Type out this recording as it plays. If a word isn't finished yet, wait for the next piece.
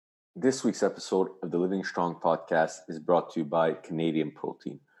This week's episode of the Living Strong podcast is brought to you by Canadian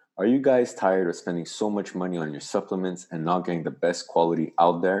Protein. Are you guys tired of spending so much money on your supplements and not getting the best quality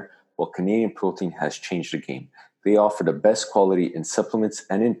out there? Well, Canadian Protein has changed the game. They offer the best quality in supplements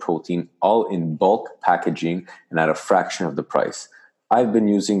and in protein, all in bulk packaging and at a fraction of the price. I've been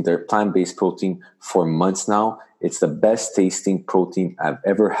using their plant-based protein for months now. It's the best tasting protein I've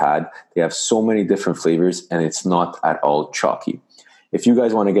ever had. They have so many different flavors and it's not at all chalky. If you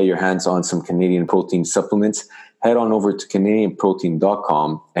guys want to get your hands on some Canadian Protein supplements, head on over to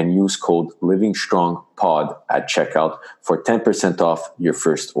canadianprotein.com and use code LivingStrongPod at checkout for 10% off your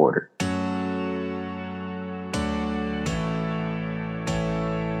first order.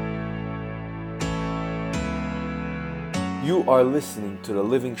 You are listening to the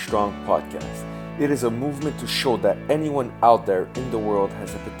Living Strong podcast. It is a movement to show that anyone out there in the world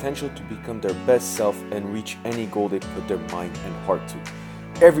has the potential to become their best self and reach any goal they put their mind and heart to.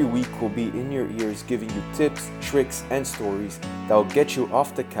 Every week we'll be in your ears giving you tips, tricks, and stories that will get you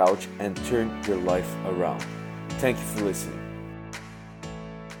off the couch and turn your life around. Thank you for listening.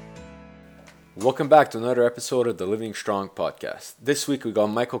 Welcome back to another episode of the Living Strong podcast. This week we got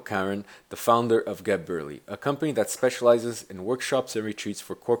Michael Caron, the founder of Get Burly, a company that specializes in workshops and retreats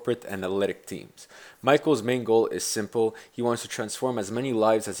for corporate and athletic teams. Michael's main goal is simple. He wants to transform as many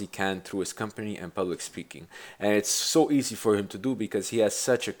lives as he can through his company and public speaking. And it's so easy for him to do because he has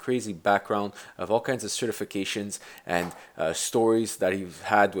such a crazy background of all kinds of certifications and stories that he's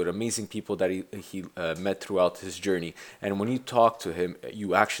had with amazing people that he met throughout his journey. And when you talk to him,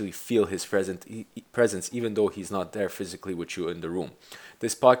 you actually feel his presence even though he's not there physically with you in the room.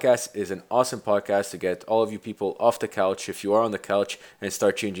 This podcast is an awesome podcast to get all of you people off the couch if you are on the couch and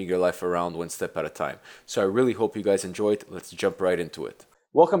start changing your life around one step at a time. So I really hope you guys enjoyed. Let's jump right into it.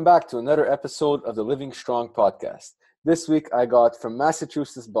 Welcome back to another episode of the Living Strong podcast. This week I got from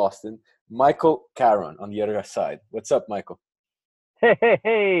Massachusetts, Boston, Michael Caron on the other side. What's up, Michael?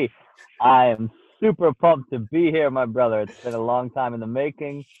 Hey, I am super pumped to be here, my brother. It's been a long time in the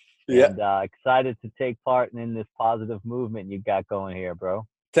making. And excited to take part in this positive movement you got going here, bro.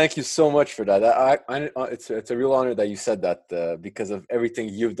 Thank you so much for that. It's a real honor that you said that because of everything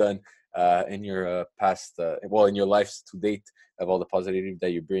you've done in your past, in your life to date, of all the positivity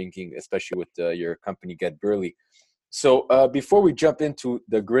that you're bringing, especially with your company Get Burly. So before we jump into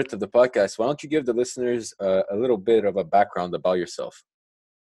the grit of the podcast, why don't you give the listeners a little bit of a background about yourself?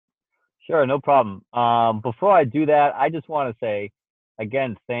 Sure, no problem. Before I do that, I just want to say,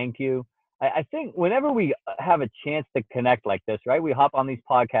 again, thank you. I think whenever we have a chance to connect like this, right, we hop on these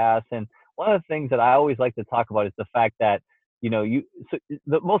podcasts, and one of the things that I always like to talk about is the fact that,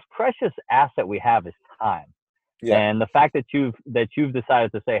 the most precious asset we have is time. Yeah. And the fact that you've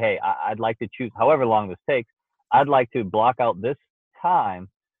decided to say, hey, I'd like to choose, however long this takes, I'd like to block out this time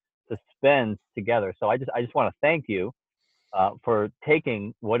to spend together. So I just want to thank you for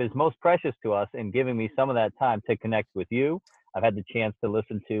taking what is most precious to us and giving me some of that time to connect with you. I've had the chance to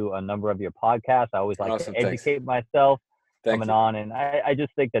listen to a number of your podcasts. I always like Awesome, to educate myself coming you. on. And I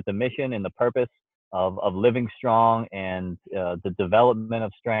just think that the mission and the purpose of living strong and the development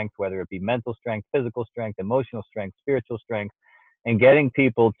of strength, whether it be mental strength, physical strength, emotional strength, spiritual strength, and getting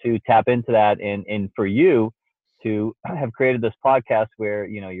people to tap into that. And for you to have created this podcast where,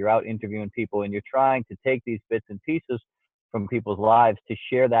 you're out interviewing people and you're trying to take these bits and pieces from people's lives to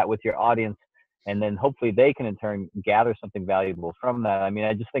share that with your audience. And then hopefully they can in turn gather something valuable from that. I mean,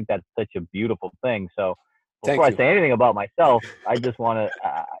 I just think that's such a beautiful thing. So before I say anything about myself, I just want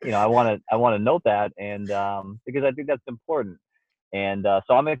to, I want to note that. And because I think that's important. And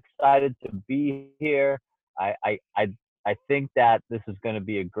so I'm excited to be here. I think that this is going to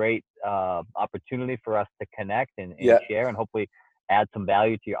be a great opportunity for us to connect and share and hopefully add some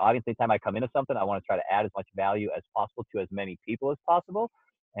value to your audience. Anytime I come into something, I want to try to add as much value as possible to as many people as possible.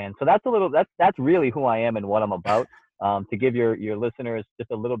 And so that's really who I am and what I'm about. To give your listeners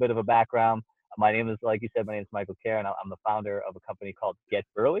just a little bit of a background, my name is, like you said, my name is Michael Caron. I'm the founder of a company called Get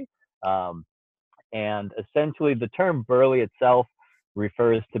Burly. And essentially the term burly itself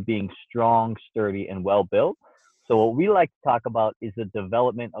refers to being strong, sturdy, and well-built. So what we like to talk about is the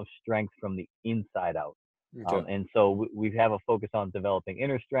development of strength from the inside out. Okay. And so we have a focus on developing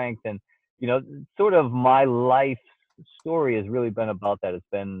inner strength. And, sort of my life story has really been about that. It's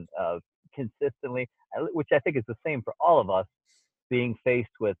been consistently, which I think is the same for all of us, being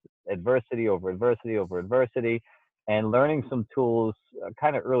faced with adversity over adversity over adversity, and learning some tools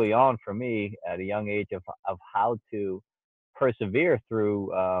kind of early on for me at a young age of how to persevere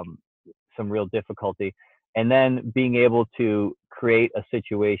through some real difficulty, and then being able to create a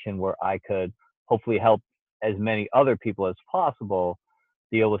situation where I could hopefully help as many other people as possible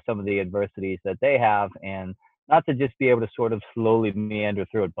deal with some of the adversities that they have, and not to just be able to sort of slowly meander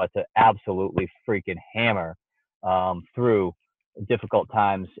through it, but to absolutely freaking hammer through difficult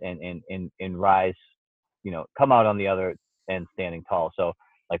times and rise, come out on the other end standing tall. So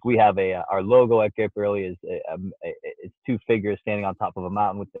like we have our logo at Get Burley is it's two figures standing on top of a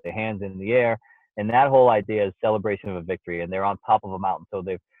mountain with their hands in the air, and that whole idea is celebration of a victory. And they're on top of a mountain, so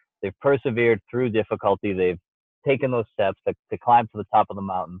they've persevered through difficulty. They've taken those steps to climb to the top of the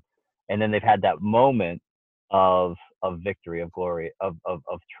mountain, and then they've had that moment of victory, of glory, of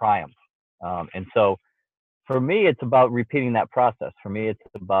triumph. And so for me, it's about repeating that process. For me, it's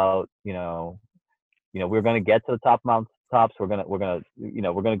about we're going to get to the top mountain tops. We're gonna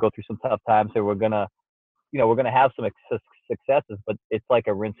go through some tough times. So we're gonna have some successes, but it's like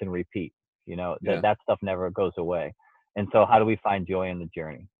a rinse and repeat. That stuff never goes away. And so how do we find joy in the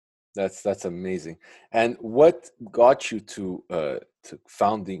journey? That's amazing. And what got you to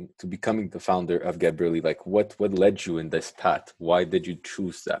becoming the founder of Get Burley? Like what led you in this path? Why did you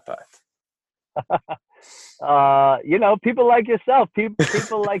choose that path? People like yourself,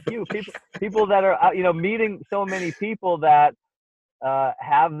 people like you, people that are out, meeting so many people that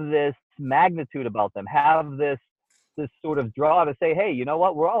have this magnitude about them, have this sort of draw to say, hey, you know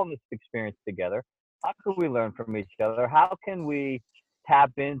what, we're all in this experience together. How can we learn from each other? How can we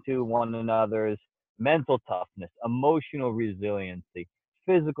tap into one another's mental toughness, emotional resiliency,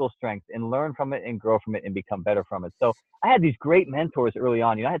 physical strength, and learn from it and grow from it and become better from it? So I had these great mentors early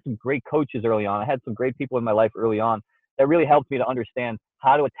on. I had some great coaches early on. I had some great people in my life early on that really helped me to understand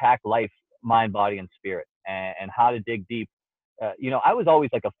how to attack life, mind, body, and spirit, and how to dig deep. I was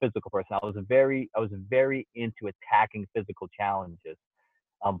always like a physical person. I was very into attacking physical challenges.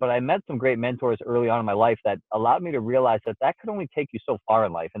 But I met some great mentors early on in my life that allowed me to realize that could only take you so far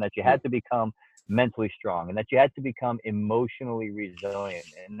in life, and that you had to become mentally strong, and that you had to become emotionally resilient,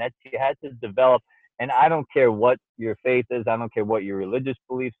 and that you had to develop. And I don't care what your faith is, I don't care what your religious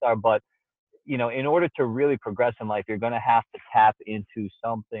beliefs are, but in order to really progress in life, you're going to have to tap into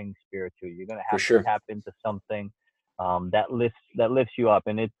something spiritual. You're going to have to tap into something that lifts you up.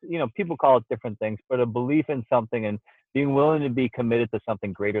 And it's, people call it different things, but a belief in something and being willing to be committed to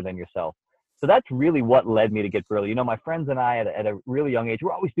something greater than yourself. So that's really what led me to Get Burley. My friends and I at a really young age,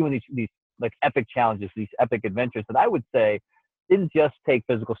 we're always doing these like epic challenges, these epic adventures that I would say didn't just take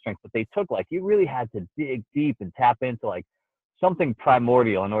physical strength, but they took, like, you really had to dig deep and tap into like something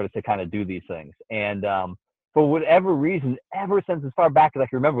primordial in order to kind of do these things. And for whatever reason, ever since as far back as I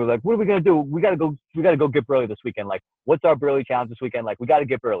can remember, we're like, what are we gonna do? We gotta go Get Burley this weekend. Like, what's our Burley challenge this weekend? Like, we gotta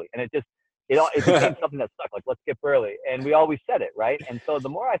get Burley. And it became something that stuck. Like, let's get Burley. And we always said it, right? And so the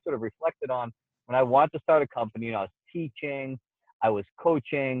more I sort of reflected on when I wanted to start a company, I was teaching, I was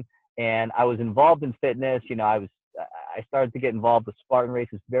coaching, and I was involved in fitness. I started to get involved with Spartan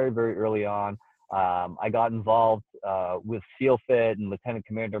races very, very early on. I got involved with SEAL Fit and Lieutenant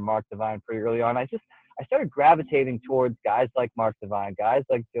Commander Mark Divine pretty early on. I started gravitating towards guys like Mark Divine, guys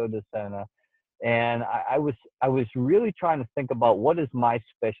like Joe DeSena, and I was really trying to think about, what is my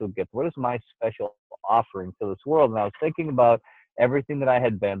special gift? What is my special offering to this world? And I was thinking about everything that I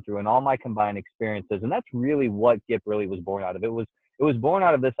had been through and all my combined experiences, and that's really what Get Burley was born out of. It was born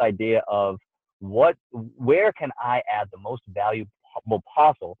out of this idea of where can I add the most value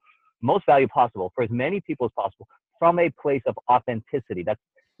possible for as many people as possible from a place of authenticity. That's,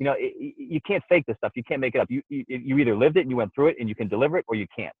 you can't fake this stuff. You can't make it up. You either lived it and you went through it and you can deliver it, or you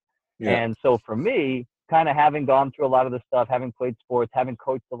can't. Yeah. And so for me, kind of having gone through a lot of this stuff, having played sports, having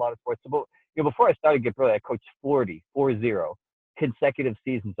coached a lot of sports. So, before I started Get Burley, I coached 40 consecutive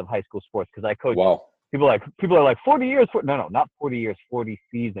seasons of high school sports, because I coached. Wow. People are like 40 years. No, not 40 years, 40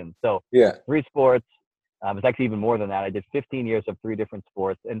 seasons. So yeah, 3 sports. It's actually even more than that. I did 15 years of 3 different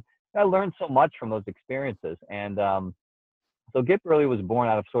sports, and I learned so much from those experiences. And so Get Burley was born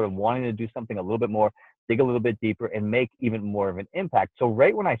out of sort of wanting to do something a little bit more, dig a little bit deeper, and make even more of an impact. So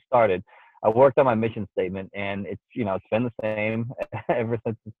right when I started, I worked on my mission statement, and it's been the same ever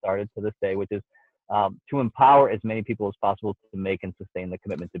since it started to this day, which is to empower as many people as possible to make and sustain the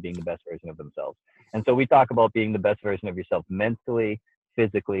commitment to being the best version of themselves. And so we talk about being the best version of yourself mentally,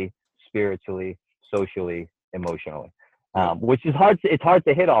 physically, spiritually, socially, emotionally, which is hard. It's hard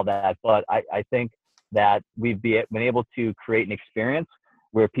to hit all that, but I think that we've been able to create an experience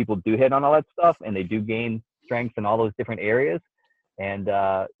where people do hit on all that stuff, and they do gain strength in all those different areas. And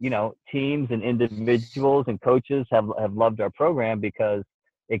teams and individuals and coaches have loved our program, because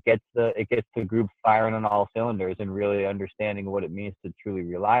it gets the group firing on all cylinders and really understanding what it means to truly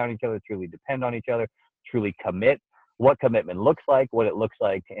rely on each other, truly depend on each other, truly commit, what commitment looks like, what it looks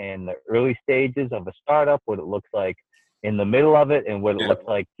like in the early stages of a startup, what it looks like in the middle of it and what it Yeah. looks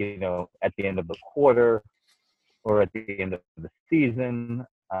like, at the end of the quarter or at the end of the season.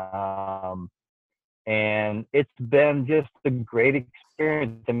 And it's been just a great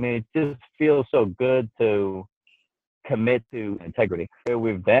experience. I mean, it just feels so good to commit to integrity. Where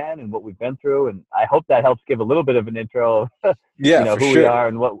we've been and what we've been through, and I hope that helps give a little bit of an intro of Yeah, for who we sure. are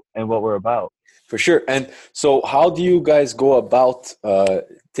and what we're about. For sure. And so, how do you guys go about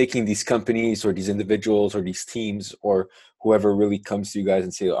taking these companies or these individuals or these teams or whoever really comes to you guys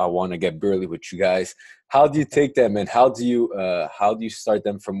and say, "I want to get burly with you guys"? How do you take them, and how do you start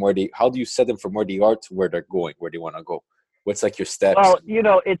them from where they? How do you set them from where they are to where they're going, where they want to go? What's like your steps? Well,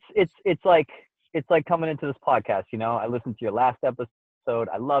 it's like coming into this podcast. I listened to your last episode.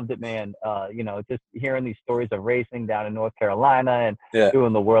 I loved it, man. Just hearing these stories of racing down in North Carolina and Yeah,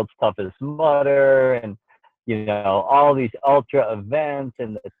 doing the world's toughest mudder and all these ultra events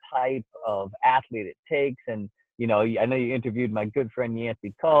and the type of athlete it takes. And I know you interviewed my good friend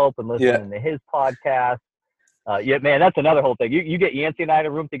Yancey Culp and yeah. listening to his podcast. Yeah, man, that's another whole thing. You get Yancey and I in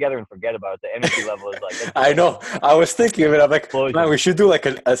a room together and forget about it. The energy level is like I know. I was thinking of it. I'm like, man, explosion. we should do like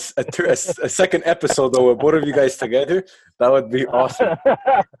a second episode though with both of you guys together. That would be awesome.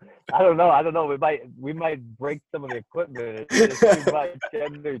 I don't know. We might break some of the equipment. It's just too much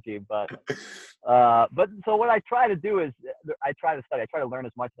energy. But so what I try to do is I try to study. I try to learn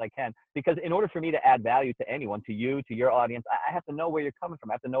as much as I can, because in order for me to add value to anyone, to you, to your audience, I have to know where you're coming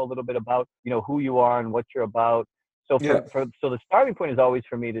from. I have to know a little bit about who you are and what you're about. So Yeah, so the starting point is always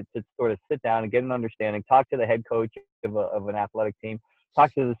for me to sort of sit down and get an understanding, talk to the head coach of an athletic team,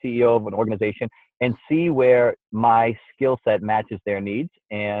 talk to the CEO of an organization, and see where my skill set matches their needs.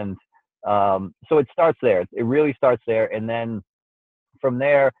 And so it starts there. It really starts there. And then from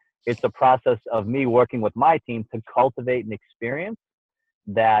there, it's a process of me working with my team to cultivate an experience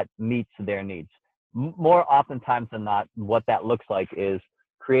that meets their needs. More oftentimes than not, what that looks like is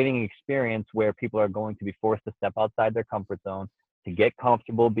creating an experience where people are going to be forced to step outside their comfort zone, to get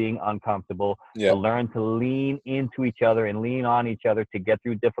comfortable being uncomfortable, yeah, to learn to lean into each other and lean on each other to get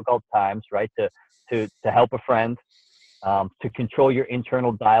through difficult times, right? To help a friend, to control your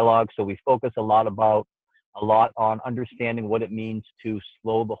internal dialogue. So we focus a lot on understanding what it means to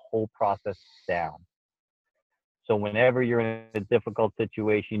slow the whole process down. So whenever you're in a difficult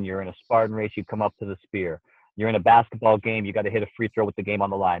situation, you're in a Spartan race, you come up to the spear. You're in a basketball game, you got to hit a free throw with the game on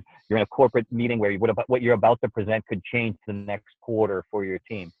the line. You're in a corporate meeting where what you're about to present could change the next quarter for your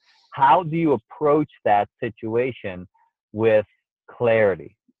team. How do you approach that situation with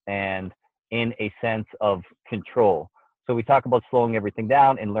clarity and in a sense of control? So we talk about slowing everything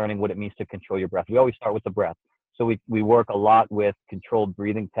down and learning what it means to control your breath. We always start with the breath. So we work a lot with controlled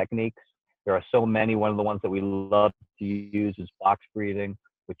breathing techniques. There are so many. One of the ones that we love to use is box breathing,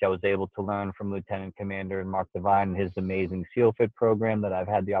 which I was able to learn from Lieutenant Commander Mark Devine and his amazing SEAL Fit program that I've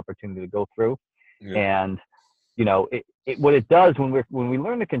had the opportunity to go through. yeah, And what it does when we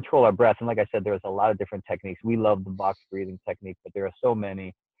learn to control our breath, and like I said, there's a lot of different techniques. We love the box breathing technique, but there are so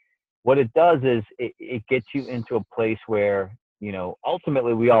many. What it does is it gets you into a place where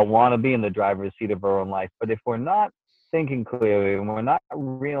ultimately we all want to be in the driver's seat of our own life. But if we're not thinking clearly and we're not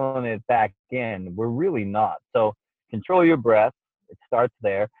reeling it back in, we're really not. So control your breath. It starts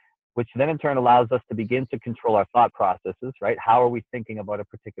there, which then in turn allows us to begin to control our thought processes, right? How are we thinking about a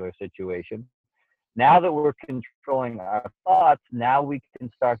particular situation? Now that we're controlling our thoughts, now we can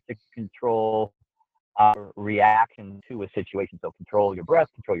start to control our reaction to a situation. So control your breath,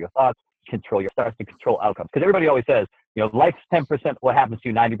 control your thoughts, starts to control outcomes. Because everybody always says, life's 10% what happens to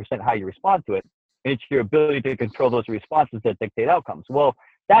you, 90% how you respond to it. And it's your ability to control those responses that dictate outcomes. Well,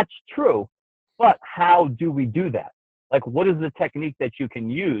 that's true, but how do we do that? Like, what is the technique that you can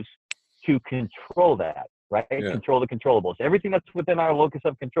use to control that, right? yeah, Control the controllables. Everything that's within our locus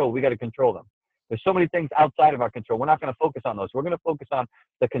of control, we got to control them. There's so many things outside of our control. We're not going to focus on those. We're going to focus on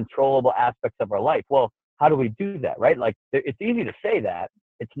the controllable aspects of our life. Well, how do we do that, right? Like, it's easy to say that.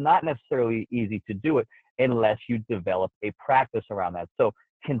 It's not necessarily easy to do it unless you develop a practice around that. So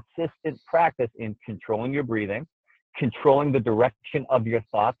consistent practice in controlling your breathing, controlling the direction of your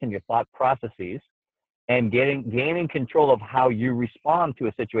thoughts and your thought processes, and gaining control of how you respond to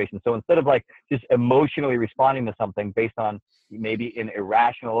a situation. So instead of like just emotionally responding to something based on maybe an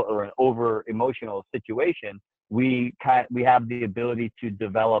irrational or an over emotional situation, we have the ability to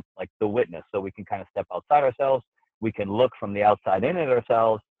develop like the witness. So we can kind of step outside ourselves. We can look from the outside in at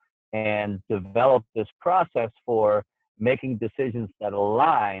ourselves and develop this process for making decisions that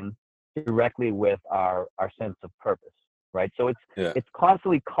align directly with our sense of purpose, right? So yeah, it's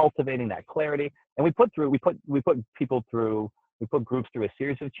constantly cultivating that clarity. And we put groups through a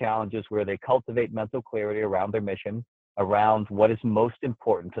series of challenges where they cultivate mental clarity around their mission. around what is most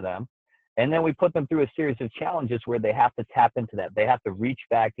important to them. And then we put them through a series of challenges where they have to tap into that. They have to reach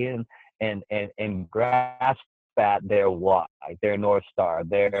back in and grasp at their why, their North Star,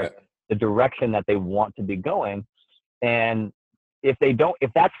 Yeah. the direction that they want to be going. And if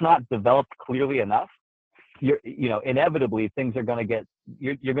that's not developed clearly enough, inevitably things are going to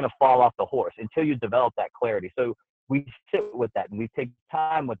you're going to fall off the horse until you develop that clarity. So we sit with that and we take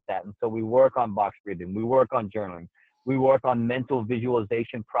time with that. And so we work on box breathing, we work on journaling, we work on mental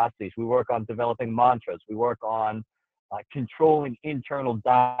visualization processes, we work on developing mantras, we work on controlling internal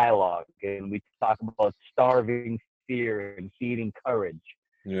dialogue, and we talk about starving fear and feeding courage.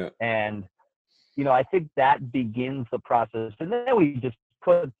 Yeah. And I think that begins the process. And then we just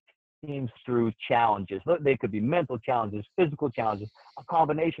put teams through challenges. They could be mental challenges, physical challenges, a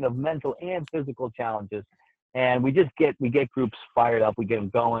combination of mental and physical challenges. And we get groups fired up. We get them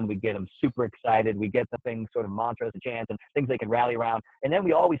going. We get them super excited. We get the things, sort of mantras and chants and things they can rally around. And then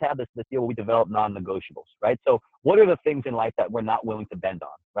we always have this deal where we develop non-negotiables, right? So what are the things in life that we're not willing to bend on,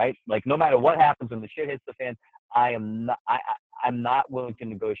 right? Like no matter what happens when the shit hits the fan, I'm not willing to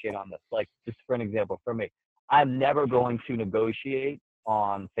negotiate on this. Like just for an example, for me, I'm never going to negotiate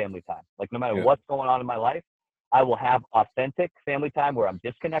on family time. Like no matter what's going on in my life, I will have authentic family time where I'm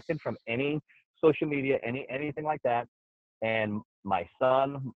disconnected from any social media, anything like that. And my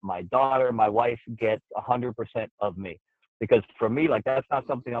son, my daughter, my wife get 100% of me. Because for me, like that's not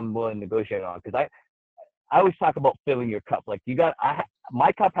something I'm willing to negotiate on. Because I always talk about filling your cup. Like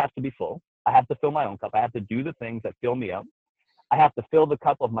my cup has to be full. I have to fill my own cup. I have to do the things that fill me up. I have to fill the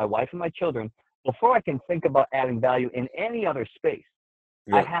cup of my wife and my children before I can think about adding value in any other space.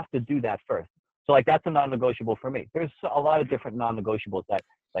 Yeah. I have to do that first. So like that's a non-negotiable for me. There's a lot of different non-negotiables that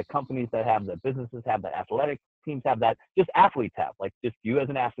like companies that have, that businesses have, that athletic teams have, that just athletes have. Like just you as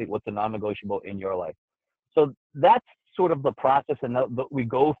an athlete, what's a non-negotiable in your life? So that's sort of the process, and we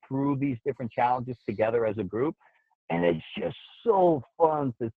go through these different challenges together as a group. And it's just so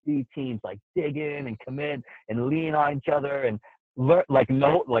fun to see teams like dig in and commit and lean on each other and learn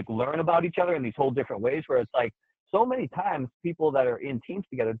about each other in these whole different ways, where it's like so many times people that are in teams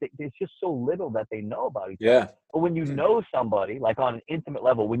together, there's just so little that they know about each other. But when you know somebody, like on an intimate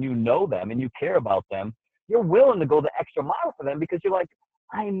level, when you know them and you care about them, you're willing to go the extra mile for them, because you're like,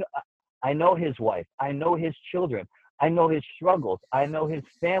 I know his wife, I know his children, I know his struggles, I know his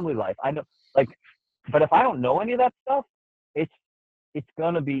family life, I know, like, but if I don't know any of that stuff, it's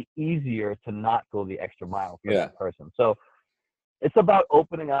going to be easier to not go the extra mile for that person. So it's about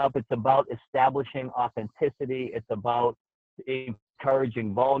opening up. It's about establishing authenticity. It's about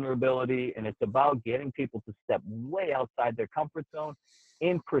encouraging vulnerability. And it's about getting people to step way outside their comfort zone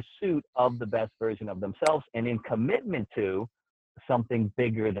in pursuit of the best version of themselves and in commitment to something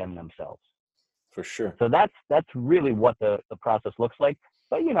bigger than themselves. For sure. So that's really what the process looks like.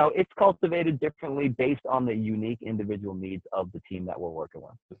 But, it's cultivated differently based on the unique individual needs of the team that we're working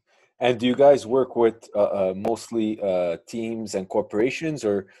with. And do you guys work with mostly teams and corporations,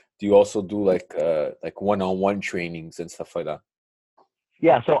 or do you also do like one-on-one trainings and stuff like that?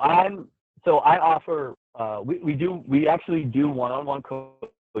 Yeah, so I offer we actually do one-on-one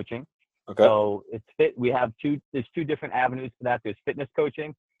coaching. Okay. So there's two different avenues for that. There's fitness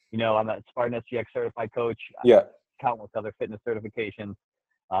coaching. I'm a Spartan SGX certified coach. Yeah. Countless other fitness certifications.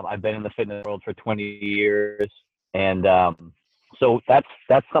 I've been in the fitness world for 20 years, and so that's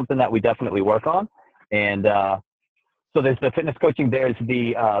something that we definitely work on. And so there's the fitness coaching. There's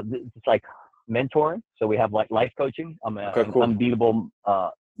it's like mentoring. So we have like life coaching. I'm cool. Unbeatable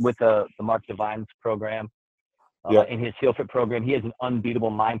with the Mark Divine's program. In his Feel Fit program, he has an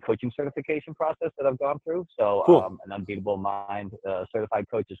unbeatable mind coaching certification process that I've gone through. So cool. An unbeatable mind certified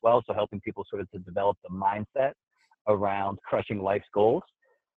coach as well. So helping people sort of to develop the mindset around crushing life's goals.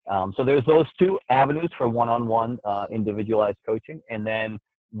 So there's those two avenues for one-on-one individualized coaching. And then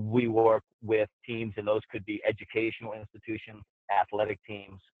we work with teams, and those could be educational institutions, athletic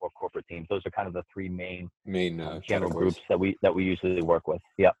teams, or corporate teams. Those are kind of the three main general groups that we usually work with.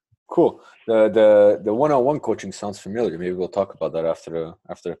 Yeah. Cool. The one-on-one coaching sounds familiar. Maybe we'll talk about that after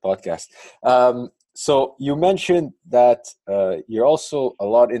the podcast. So you mentioned that you're also a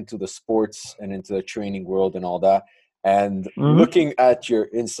lot into the sports and into the training world and all that. And looking at your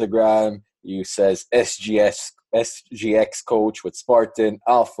Instagram, you says SGX coach with Spartan,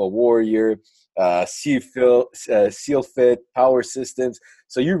 Alpha Warrior, SEAL Fit, Power Systems.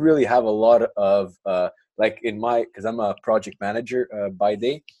 So you really have a lot of because I'm a project manager by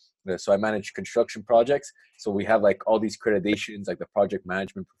day. So I manage construction projects. So we have like all these accreditations, like the project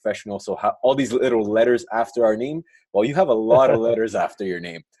management professional. So all these little letters after our name. Well, you have a lot of letters after your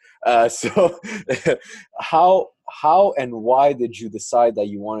name. So how how and why did you decide that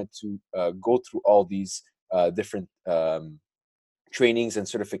you wanted to go through all these different trainings and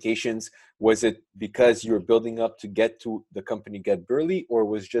certifications? Was it because you were building up to get to the company Get Burly, or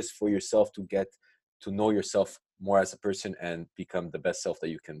was just for yourself to get to know yourself more as a person and become the best self that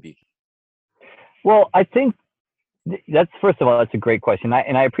you can be? Well, I think that's, first of all, that's a great question.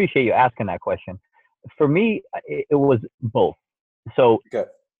 And I appreciate you asking that question. For me, it was both. So Okay.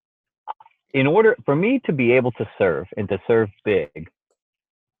 in order for me to be able to serve and to serve big,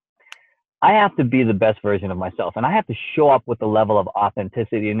 I have to be the best version of myself, and I have to show up with a level of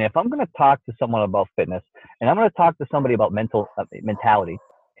authenticity. And if I'm going to talk to someone about fitness, and I'm going to talk to somebody about mentality,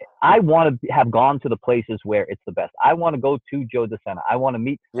 I want to have gone to the places where it's the best. I want to go to Joe DeSena. I want to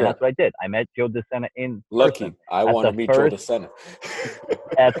meet, and Yeah. that's what I did. I met Joe DeSena in person Lucky. I at want to the meet Joe first DeSena.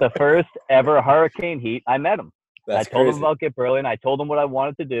 at the first ever Hurricane Heat. I met him. And I That's told him crazy. about Get Burly, and I told him what I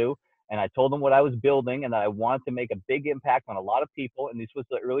wanted to do, and I told him what I was building, and that I wanted to make a big impact on a lot of people. And this was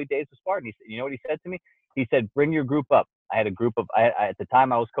the early days of Spartan. He said, you know what he said to me? He said, "Bring your group up." I had a group of, at the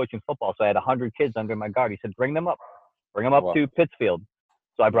time I was coaching football, so I had 100 kids under my guard. He said, bring them up Wow. to Pittsfield.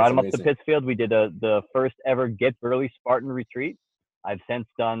 So I brought That's him up to amazing. Pittsfield. We did the first ever Get Burly Spartan retreat. I've since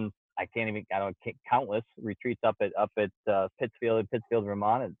done, I don't countless retreats up at Pittsfield,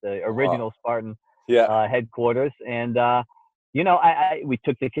 Vermont, at the Wow. original Spartan Yeah. headquarters. And we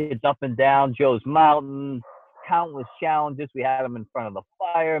took the kids up and down Joe's Mountain, countless challenges. We had them in front of the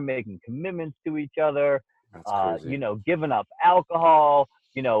fire, making commitments to each other, That's crazy. giving up alcohol,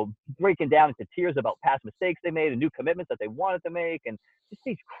 breaking down into tears about past mistakes they made and new commitments that they wanted to make, and just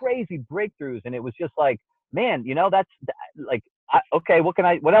these crazy breakthroughs. And it was just like, man, that's like, okay,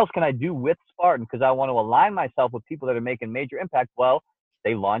 what else can I do with Spartan? Because I want to align myself with people that are making major impact. Well,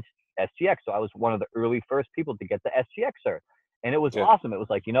 they launched SGX. So I was one of the early first people to get the SGX cert. And it was Okay. awesome. It was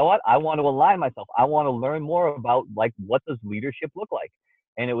like, you know what? I want to align myself. I want to learn more about, like, what does leadership look like?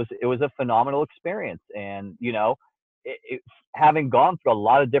 And it was a phenomenal experience. And, having gone through a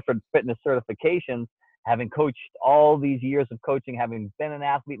lot of different fitness certifications, having coached all these years of coaching, having been an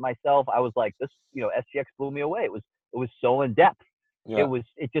athlete myself, I was like, this, SGX blew me away. It was so in depth. Yeah.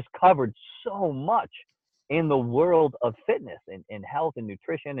 It just covered so much in the world of fitness and health and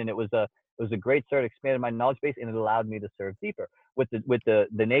nutrition. And it was a great start, expanded my knowledge base, and it allowed me to serve deeper with the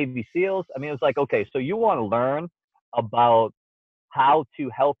Navy SEALs. I mean, it was like, okay, so you want to learn about how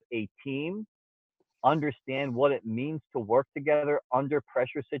to help a team understand what it means to work together under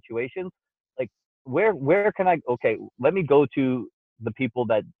pressure situations. Like, where can I? Okay, let me go to the people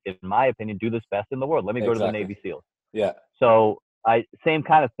that, in my opinion, do this best in the world. Let me go to the Exactly. Navy SEALs. Yeah. So I same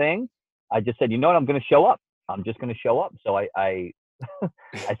kind of thing. I just said, you know what, I'm going to show up. I'm just going to show up. So I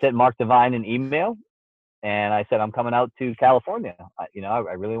I sent Mark Divine an email, and I said, I'm coming out to California.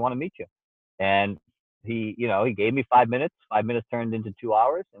 I really want to meet you. And he gave me 5 minutes. 5 minutes turned into 2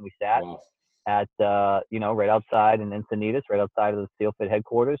 hours, and we sat Wow. at right outside in Encinitas, right outside of the SealFit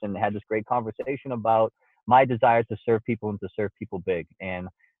headquarters, and had this great conversation about my desire to serve people and to serve people big, and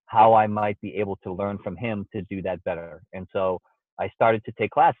how I might be able to learn from him to do that better. And so I started to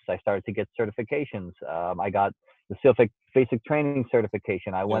take classes. I started to get certifications. I got the SealFit basic training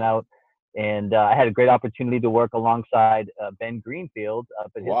certification. I Yeah. went out and I had a great opportunity to work alongside Ben Greenfield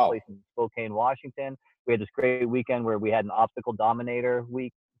up at his place Wow. in Spokane, Washington. We had this great weekend where we had an obstacle dominator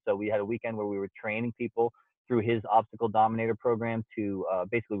week. So we had a weekend where we were training people through his obstacle dominator program to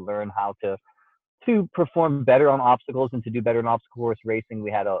basically learn how to perform better on obstacles and to do better in obstacle course racing.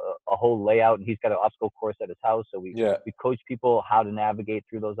 We had a whole layout, and he's got an obstacle course at his house. So we Yeah. we coached people how to navigate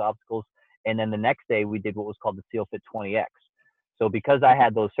through those obstacles. And then the next day we did what was called the SealFit 20X. So because I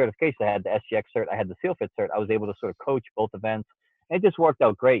had those certifications, I had the SGX cert, I had the SealFit cert, I was able to sort of coach both events. And it just worked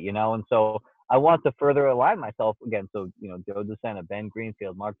out great. And so I wanted to further align myself again. So, Joe DeSena, Ben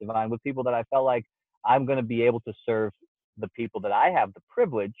Greenfield, Mark Divine, with people that I felt like I'm going to be able to serve the people that I have the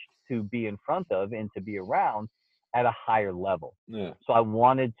privilege to be in front of and to be around at a higher level. Yeah. So I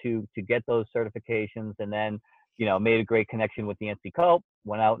wanted to get those certifications, and then made a great connection with Yancey Cope.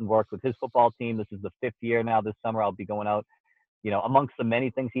 Went out and worked with his football team. This is the 5th year now. This summer I'll be going out. Amongst the many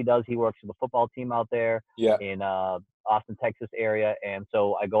things he does, he works with the football team out there Yeah. in Austin, Texas area. And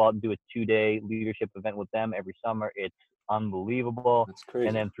so I go out and do a 2-day leadership event with them every summer. It's unbelievable. That's And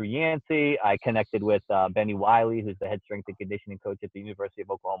crazy. then through Yancey, I connected with Benny Wiley, who's the head strength and conditioning coach at the University of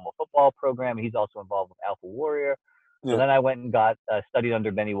Oklahoma football program. He's also involved with Alpha Warrior. So Yeah. then I went and got studied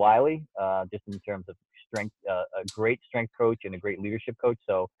under Benny Wiley, just in terms of strength, a great strength coach and a great leadership coach.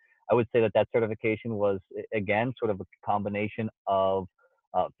 So I would say that certification was, again, sort of a combination of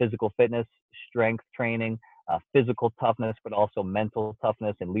physical fitness, strength training, physical toughness, but also mental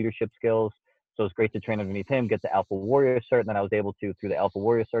toughness and leadership skills. So it's great to train underneath him, get the Alpha Warrior cert. And then I was able to, through the Alpha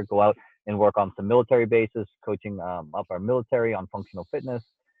Warrior cert, go out and work on some military bases, coaching up our military on functional fitness,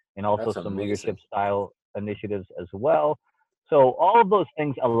 and also That's some leadership amazing. style initiatives as well. So all of those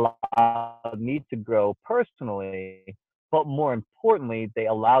things allowed me to grow personally, but more importantly, they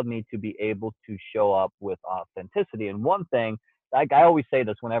allowed me to be able to show up with authenticity. And one thing, like I always say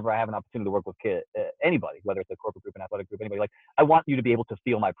this whenever I have an opportunity to work with anybody, whether it's a corporate group, an athletic group, anybody, like I want you to be able to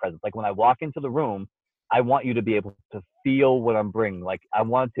feel my presence. Like when I walk into the room, I want you to be able to feel what I'm bringing. Like I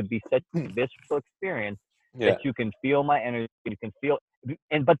want it to be such a visceral experience that Yeah. you can feel my energy, you can feel,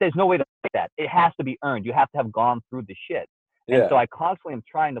 but there's no way to fake that. It has to be earned. You have to have gone through the shit. And so Yeah. I constantly am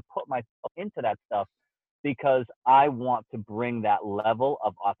trying to put myself into that stuff because I want to bring that level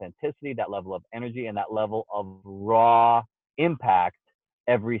of authenticity, that level of energy, and that level of raw impact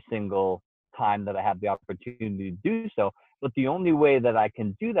every single time that I have the opportunity to do so. But the only way that I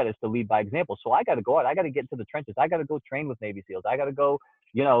can do that is to lead by example. So I got to go out. I got to get into the trenches. I got to go train with Navy SEALs. I got to go,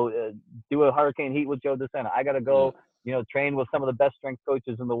 do a hurricane heat with Joe DeSena. I got to Yeah. go, train with some of the best strength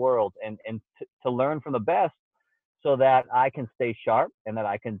coaches in the world and to learn from the best so that I can stay sharp and that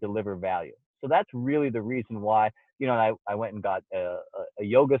I can deliver value. So that's really the reason why, I went and got a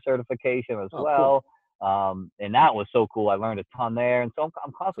yoga certification as Oh, cool. well. And that was so cool. I learned a ton there. And so I'm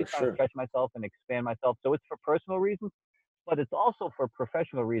For constantly trying to sure. stretch myself and expand myself. So it's for personal reasons, but it's also for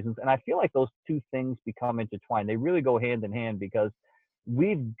professional reasons. And I feel like those two things become intertwined. They really go hand in hand because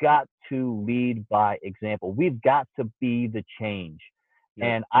we've got to lead by example. We've got to be the change. Yeah.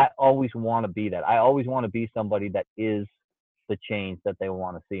 And I always want to be that. I always want to be somebody that is the change that they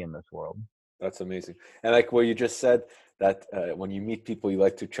want to see in this world. That's amazing. And like what you just said, that when you meet people, you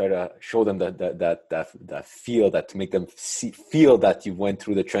like to try to show them that feel, that to make them feel that you went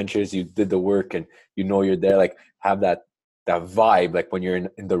through the trenches, you did the work, and you're there. Like have that vibe, like when you're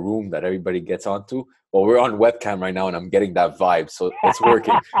in the room that everybody gets onto. Well, we're on webcam right now, and I'm getting that vibe, so it's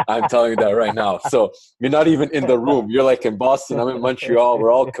working. I'm telling you that right now. So you're not even in the room. You're like in Boston. I'm in Montreal.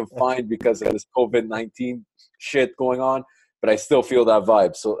 We're all confined because of this COVID-19 shit going on, but I still feel that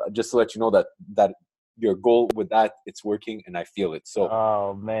vibe. So just to let you know that your goal with that, it's working, and I feel it. So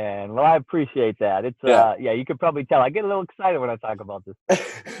Oh man, well I appreciate that. It's yeah. yeah, you could probably tell. I get a little excited when I talk about this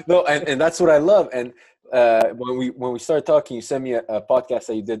stuff. No, and that's what I love. And when we started talking, you sent me a podcast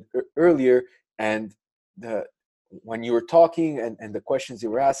that you did earlier, and the when you were talking and the questions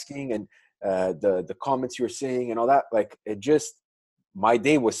you were asking and the comments you were saying and all that, like it just my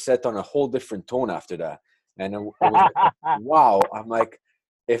day was set on a whole different tone after that. And it was like, wow. I'm like,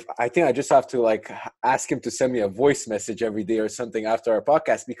 if I think I just have to like ask him to send me a voice message every day or something after our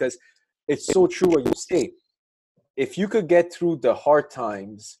podcast, because it's so true what you say. If you could get through the hard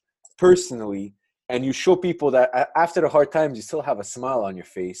times personally, and you show people that after the hard times you still have a smile on your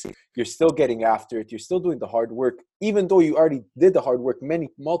face, you're still getting after it, you're still doing the hard work, even though you already did the hard work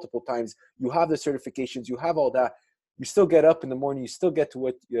multiple times, you have the certifications, you have all that, you still get up in the morning, you still get to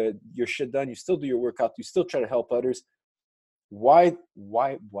what your shit done, you still do your workout, you still try to help others. Why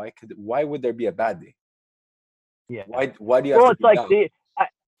would there be a bad day? Yeah. Why do you have Well, to it's be like down?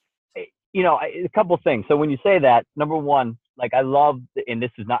 a couple things. So when you say that, number one, like I love, and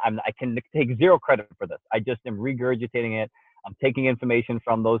this is not, I can take zero credit for this. I just am regurgitating it. I'm taking information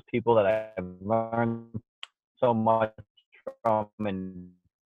from those people that I've learned so much from and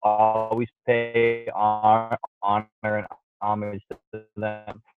always pay honor and homage to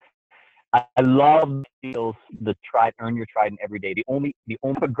them. I love feels the tried, earn your trident every day. The only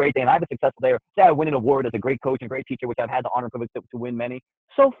great day, and I have a successful day. Say I win an award as a great coach and a great teacher, which I've had the honor and privilege to win many.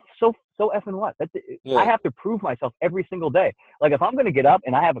 So effing what? I Yeah. have to prove myself every single day. Like if I'm going to get up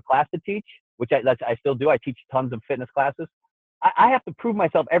and I have a class to teach, which I still do. I teach tons of fitness classes. I have to prove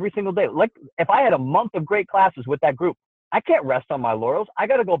myself every single day. Like if I had a month of great classes with that group, I can't rest on my laurels. I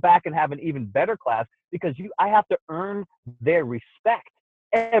got to go back and have an even better class because I have to earn their respect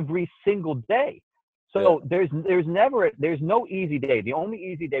every single day. Yeah. So there's no easy day. The only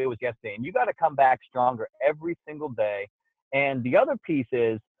easy day was yesterday, and you got to come back stronger every single day. And the other piece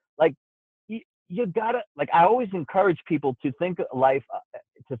is like you gotta, like I always encourage people to think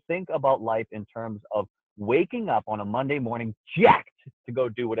about life in terms of waking up on a Monday morning jacked to go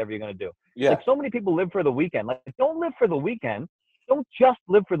do whatever you're gonna do. Yeah. Like so many people live for the weekend. Like don't live for the weekend. Don't just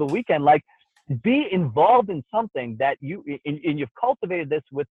live for the weekend. Like be involved in something that and you've cultivated this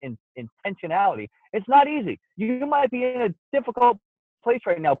with intentionality. It's not easy. You might be in a difficult place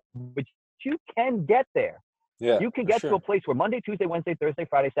right now, but you can get there. Yeah. You can For get to sure. a place where Monday, Tuesday, Wednesday, Thursday,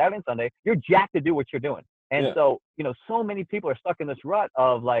 Friday, Saturday, and Sunday, you're jacked to do what you're doing. And Yeah. so, so many people are stuck in this rut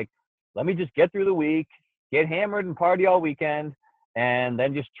of like, let me just get through the week, get hammered and party all weekend, and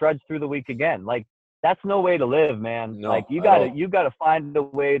then just trudge through the week again. Like, that's no way to live, man. Like, No, you at gotta all. you gotta find a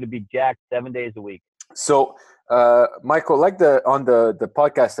way to be jacked 7 days a week. So, Michael, like the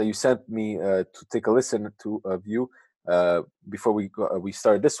podcast that you sent me to take a listen to of you before we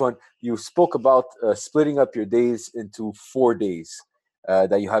started this one, you spoke about splitting up your days into 4 days.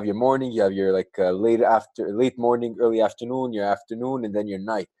 That you have your morning, you have your like late morning, early afternoon, your afternoon, and then your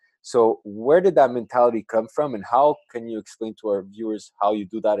night. So, where did that mentality come from, and how can you explain to our viewers how you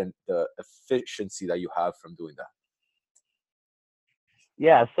do that and the efficiency that you have from doing that?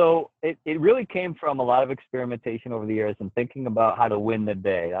 Yeah, so it really came from a lot of experimentation over the years and thinking about how to win the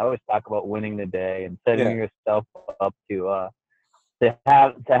day. I always talk about winning the day and setting Yeah, yourself up to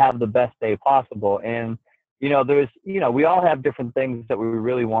have the best day possible. And there's we all have different things that we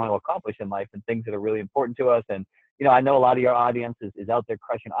really want to accomplish in life and things that are really important to us. And I know a lot of your audience is out there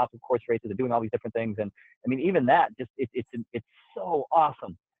crushing obstacle course races and doing all these different things. And I mean, even that, just it's so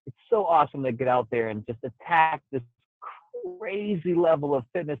awesome. It's so awesome to get out there and just attack this crazy level of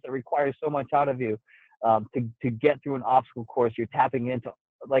fitness that requires so much out of you. To get through an obstacle course, you're tapping into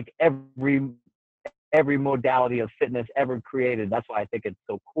like every modality of fitness ever created. That's why I think it's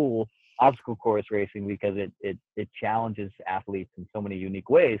so cool, obstacle course racing, because it challenges athletes in so many unique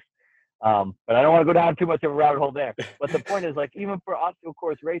ways. But I don't want to go down too much of a rabbit hole there. But the point is, like, even for obstacle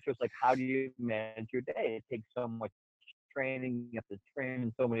course racers, like, how do you manage your day? It takes so much training. You have to train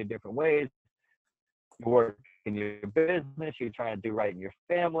in so many different ways. You work in your business, you're trying to do right in your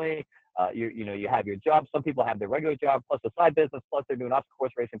family. You have your job. Some people have their regular job plus a side business, plus they're doing obstacle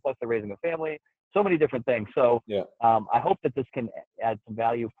course racing, plus they're raising a family. So many different things. So yeah, I hope that this can add some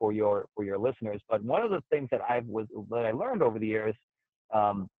value for your listeners. But one of the things that I learned over the years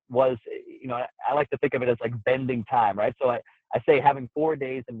was, I like to think of it as like bending time, right? So I say having 4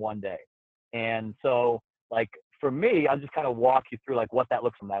 days in one day. And so, like, for me, I'll just kind of walk you through like what that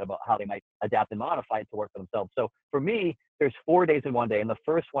looks like, about how they might adapt and modify it to work for themselves. So for me, there's 4 days in one day. And the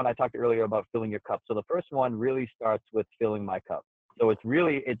first one, I talked earlier about filling your cup. So the first one really starts with filling my cup. So it's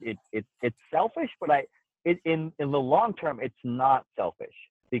really, it's selfish, but in the long term, it's not selfish,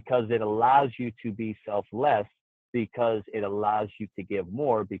 because it allows you to be selfless, because it allows you to give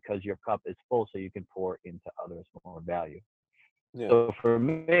more, because your cup is full, so you can pour into others more value. yeah. So for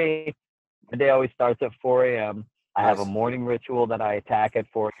me, my day always starts at 4 a.m. I have a Nice. morning ritual that I attack at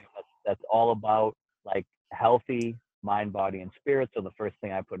 4 a.m. That's all about like healthy mind, body, and spirit. So the first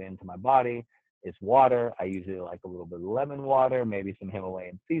thing I put into my body is water. I usually like a little bit of lemon water, maybe some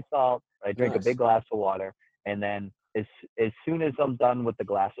Himalayan sea salt. I drink a Nice. big glass of water, and then as soon as I'm done with the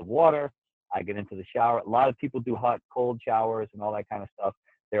glass of water, I get into the shower. A lot of people do hot, cold showers and all that kind of stuff.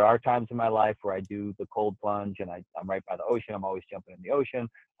 There are times in my life where I do the cold plunge, and I'm right by the ocean. I'm always jumping in the ocean.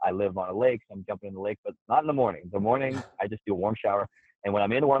 I live on a lake, so I'm jumping in the lake, but not in the morning. The morning, I just do a warm shower. And when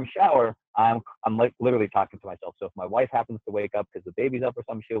I'm in a warm shower, I'm like literally talking to myself. So if my wife happens to wake up because the baby's up or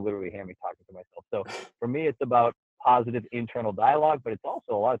something, she'll literally hear me talking to myself. So for me, it's about positive internal dialogue, but it's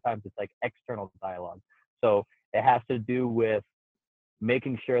also a lot of times it's like external dialogue. So it has to do with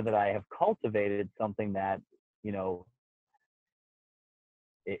making sure that I have cultivated something that, you know,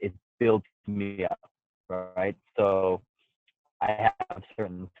 it builds me up, right? So I have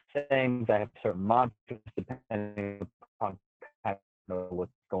certain things, I have certain mantras depending upon kind of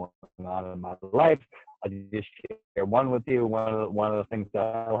what's going on in my life. I'll just share one with you. One of the things that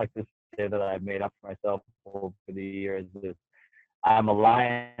I like to say that I've made up for myself over the years is, I am a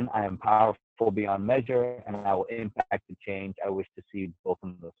lion, I am powerful beyond measure, and I will impact the change I wish to see both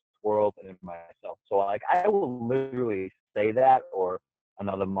in this world and in myself. So like I will literally say that, or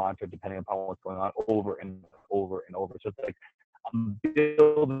another mantra depending upon what's going on, over and over and over. So it's like I'm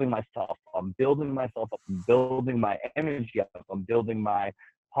building myself. I'm building myself up. I'm building my energy up. I'm building my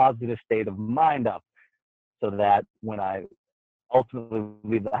positive state of mind up, so that when I ultimately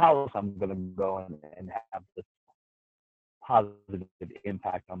leave the house, I'm going to go and have this positive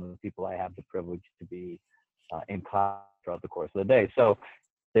impact on the people I have the privilege to be in class throughout the course of the day. So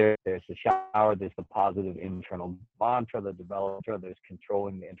there's the shower, there's the positive internal mantra, the developer, there's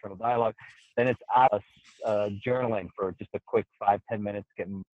controlling the internal dialogue. Then it's journaling for just a quick 5-10 minutes,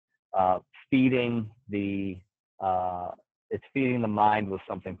 getting feeding the it's feeding the mind with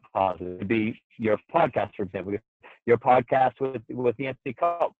something positive. It'd be your podcast, for example, your podcast with Anthony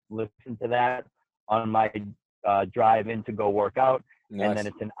Cup. Listen to that on my drive in to go work out, and then Nice.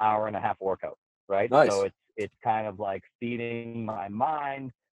 it's an hour and a half workout, right? So Nice. it's kind of like feeding my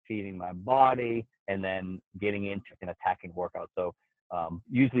mind, feeding my body, and then getting into an attacking workout. So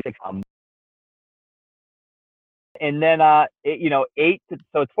usually and then 8 to,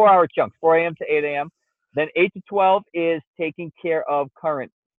 so it's 4 hour chunks, 4 a.m. to 8 a.m. Then 8 to 12 is taking care of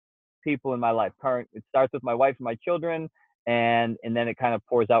current people in my life. It starts with my wife and my children, and then it kind of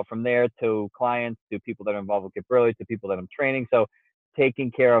pours out from there to clients, to people that are involved with Get Burly, to people that I'm training. So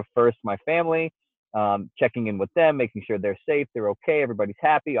taking care of first my family, checking in with them, making sure they're safe, they're okay, everybody's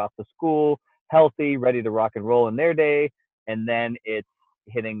happy, off to school, healthy, ready to rock and roll in their day, and then it's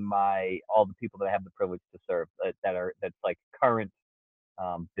hitting all the people that I have the privilege to serve that's like current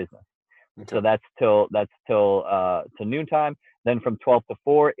business. Okay. So that's till to noontime. Then from 12 to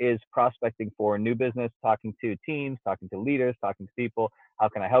 4 is prospecting for new business, talking to teams, talking to leaders, talking to people. How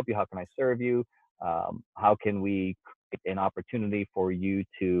can I help you? How can I serve you? How can we create an opportunity for you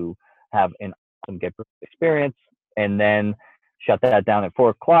to have an awesome Get experience? And then shut that down at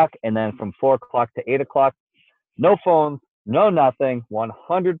 4 o'clock. And then from 4 o'clock to 8 o'clock, no phones, no nothing,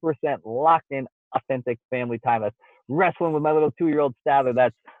 100% locked in, authentic family time. That's wrestling with my little 2-year-old Stather.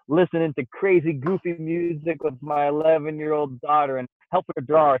 That's listening to crazy, goofy music with my 11-year-old daughter and helping her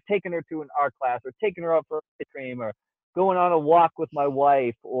draw, or taking her to an art class, or taking her out for ice cream, or going on a walk with my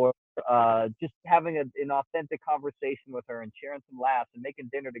wife, or just having an authentic conversation with her and sharing some laughs and making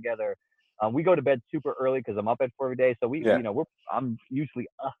dinner together. We go to bed super early because I'm up at 4 every day. So Yeah. I'm usually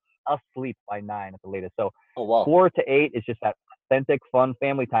asleep by 9 at the latest. So Oh, wow. 4 to 8 is just that authentic, fun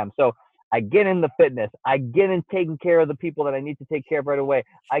family time. So I get in the fitness. I get in taking care of the people that I need to take care of right away.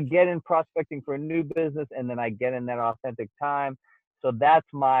 I get in prospecting for a new business, and then I get in that authentic time. So that's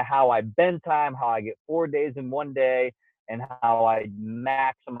my how I bend time, how I get 4 days in one day, and how I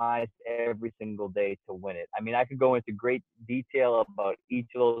maximize every single day to win it. I mean, I could go into great detail about each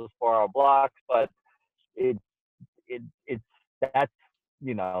of those 4-hour blocks, but it's that's,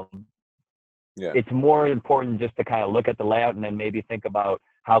 you know, Yeah. it's more important just to kind of look at the layout and then maybe think about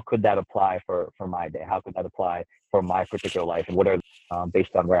how could that apply for my day? How could that apply for my particular life? And what are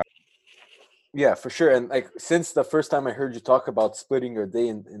based on where Yeah, for sure. And like since the first time I heard you talk about splitting your day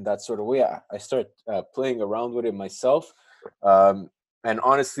in that sort of way, I started playing around with it myself. Um, and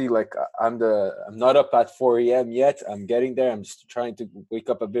honestly, like I'm not up at 4 a.m. yet. I'm getting there. I'm just trying to wake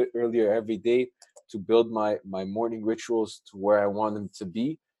up a bit earlier every day to build my morning rituals to where I want them to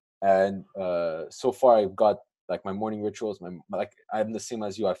be. And so far, I've got like my morning rituals. Like I'm the same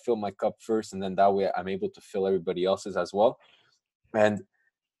as you. I fill my cup first, and then that way I'm able to fill everybody else's as well. And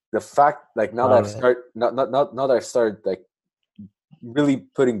the fact, like now that Love it. now that I've started like really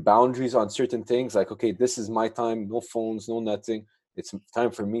putting boundaries on certain things, like okay, this is my time, no phones, no nothing. It's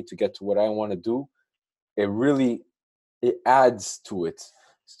time for me to get to what I want to do. It adds to it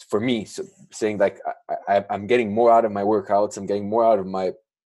for me. So saying like I'm getting more out of my workouts, I'm getting more out of my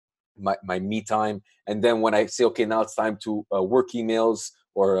me time. And then when I say, okay, now it's time to work emails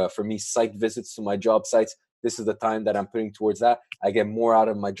or for me, site visits to my job sites, this is the time that I'm putting towards that. I get more out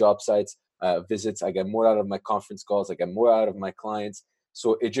of my job sites visits. I get more out of my conference calls. I get more out of my clients.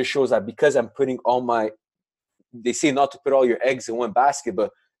 So it just shows that because I'm putting they say not to put all your eggs in one basket,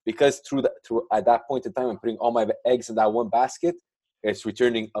 but because through at that point in time, I'm putting all my eggs in that one basket, it's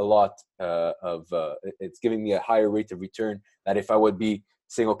returning a lot it's giving me a higher rate of return that if I would be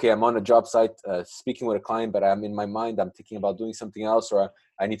saying, okay, I'm on a job site speaking with a client, but I'm in my mind, I'm thinking about doing something else, or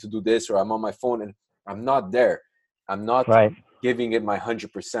I need to do this, or I'm on my phone and I'm not there. I'm not Right. giving it my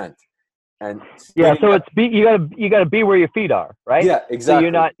 100%. And Yeah. splitting So that, it's you gotta be where your feet are, right? yeah, So you're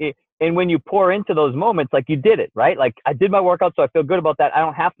exactly. not. And when you pour into those moments, like you did it, right? Like I did my workout, so I feel good about that. I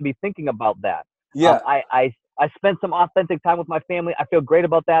don't have to be thinking about that. Yeah, I spent some authentic time with my family. I feel great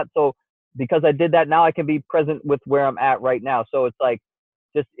about that. So because I did that, now I can be present with where I'm at right now. So it's like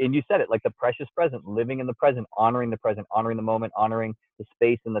just, and you said it, like the precious present, living in the present, honoring the moment, honoring the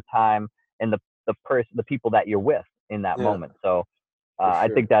space and the time and the people that you're with in that yeah, moment. So for I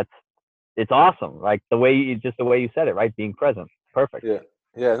think sure. it's awesome. Like the way you said it, right? Being present. Perfect. Yeah,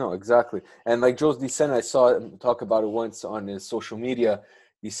 yeah, no, exactly. And like Joe DeSena, I saw him talk about it once on his social media.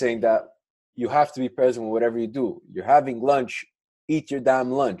 He's saying that you have to be present with whatever you do. You're having lunch, eat your damn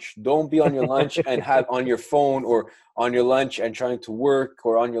lunch. Don't be on your lunch and have on your phone or on your lunch and trying to work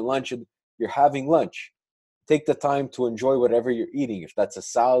or on your lunch and you're having lunch. Take the time to enjoy whatever you're eating. If that's a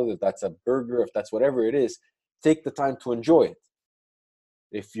salad, if that's a burger, if that's whatever it is, take the time to enjoy it.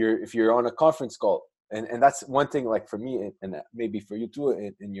 If you're on a conference call, and that's one thing, like for me and maybe for you too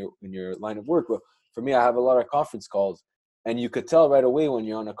in your line of work, but for me I have a lot of conference calls, and you could tell right away when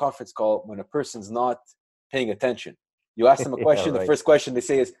you're on a conference call when a person's not paying attention. You ask them a Yeah, question, the right. first question they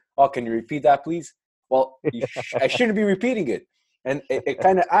say is, oh, can you repeat that please? Well, I shouldn't be repeating it. And it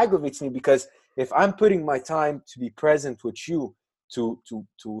kind of aggravates me because if I'm putting my time to be present with you to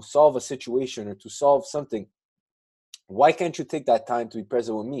solve a situation or to solve something, why can't you take that time to be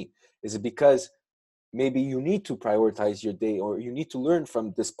present with me? Is it because maybe you need to prioritize your day, or you need to learn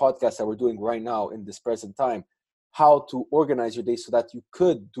from this podcast that we're doing right now in this present time, how to organize your day so that you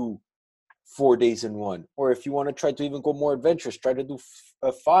could do 4 days in one. Or if you want to try to even go more adventurous, try to do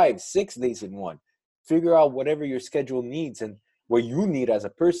 5, 6 days in one. Figure out whatever your schedule needs and what you need as a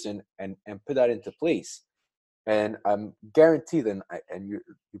person, and put that into place. And I'm guaranteed, and you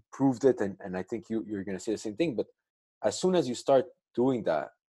proved it, and I think you're going to say the same thing. But as soon as you start doing that,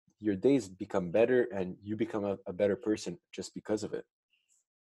 your days become better, and you become a better person just because of it.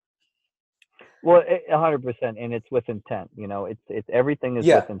 Well, 100%, and it's with intent. It's everything is with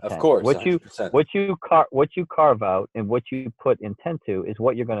Yeah, of intent. course, What you 100%. what you carve out and what you put intent to is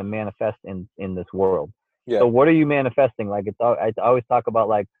what you're going to manifest in this world. Yeah, So what are you manifesting? Like I always talk about,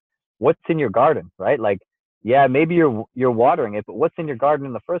 like, what's in your garden, right? Like, yeah, maybe you're watering it, but what's in your garden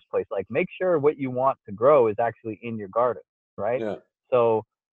in the first place? Like, make sure what you want to grow is actually in your garden, right? yeah, So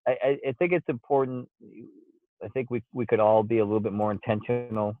I think it's important. I think we could all be a little bit more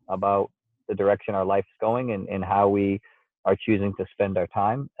intentional about the direction our life's going, and how we are choosing to spend our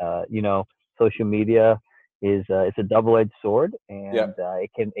time. Social media is it's a double-edged sword, yeah, and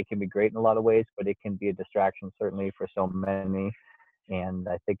it can be great in a lot of ways, but it can be a distraction certainly for so many. And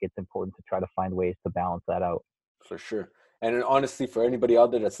I think it's important to try to find ways to balance that out. for sure. And then honestly, for anybody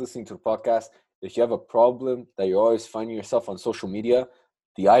out there that's listening to the podcast, if you have a problem that you're always finding yourself on social media,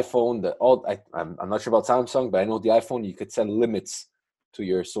 the iPhone, I'm not sure about Samsung, but I know the iPhone, you could set limits to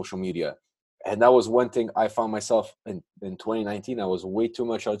your social media. And that was one thing I found myself in 2019. I was way too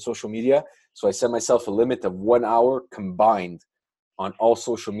much on social media. So I set myself a limit of 1 hour combined on all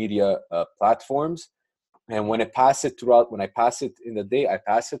social media platforms. And when I pass it in the day, I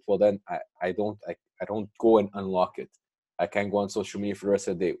pass it. Well, then I don't go and unlock it. I can't go on social media for the rest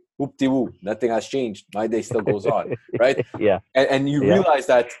of the day. Whoop-de-woo, nothing has changed. My day still goes on, right? Yeah, And you yeah, realize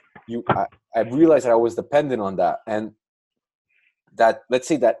that I realized that I was dependent on that. And that, let's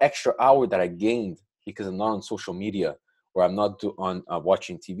say, that extra hour that I gained because I'm not on social media, or I'm not on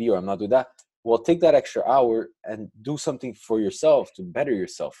watching TV, or I'm not doing that. Well, take that extra hour and do something for yourself to better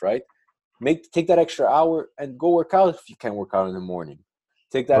yourself, right? Take that extra hour and go work out if you can work out in the morning.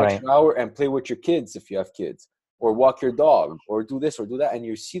 Take that right. extra hour and play with your kids if you have kids, or walk your dog, or do this or do that, and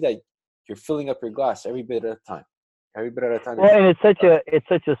you see that you're filling up your glass every bit at a time. Every bit at a time, you're Well, and filling it's up your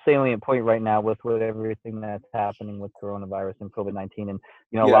such glass. a salient point right now with everything that's happening with coronavirus and COVID-19, and a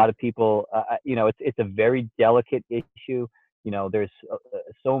Yeah, lot of people, it's a very delicate issue. There's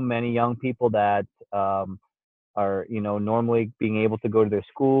so many young people that are normally being able to go to their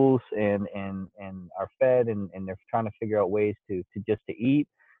schools and are fed, and they're trying to figure out ways to eat.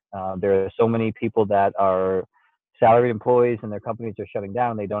 There are so many people that are salaried employees and their companies are shutting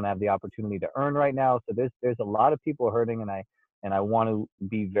down. They don't have the opportunity to earn right now. So there's a lot of people hurting, and I want to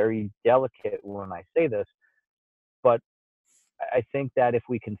be very delicate when I say this, but I think that if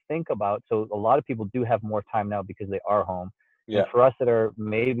we can think about, so a lot of people do have more time now because they are home. And yeah, for us that are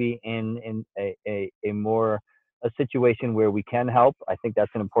maybe in a more a situation where we can help, I think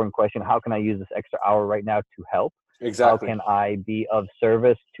that's an important question. How can I use this extra hour right now to help? How exactly. can I be of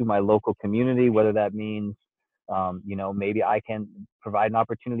service to my local community? Whether that means, maybe I can provide an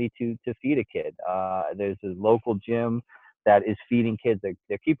opportunity to feed a kid. There's a local gym that is feeding kids.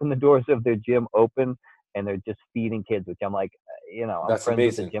 They're keeping the doors of their gym open, and they're just feeding kids, which I'm like, I'm That's friends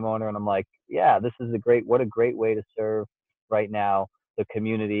with the amazing. gym owner, and I'm like, yeah, this is what a great way to serve right now the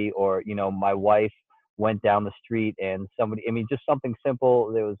community. Or, my wife went down the street and somebody, I mean, just something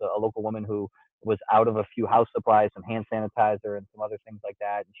simple. There was a local woman who was out of a few house supplies, some hand sanitizer and some other things like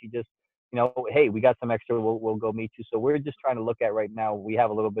that. And she just, hey, we got some extra, we'll go meet you. So we're just trying to look at right now, we have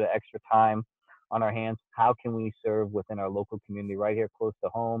a little bit of extra time on our hands. How can we serve within our local community right here close to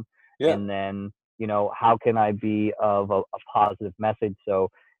home? Yeah, And then, how can I be of a positive message? So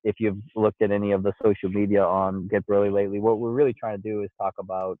if you've looked at any of the social media on Get Burly lately, what we're really trying to do is talk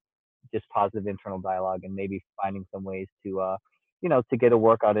about just positive internal dialogue, and maybe finding some ways to get a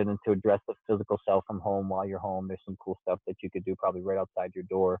workout in and to address the physical self from home while you're home. There's some cool stuff that you could do probably right outside your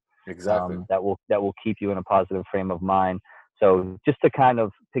door, exactly. that will keep you in a positive frame of mind. So just to kind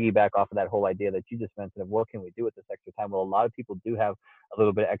of piggyback off of that whole idea that you just mentioned of what can we do with this extra time? Well, a lot of people do have a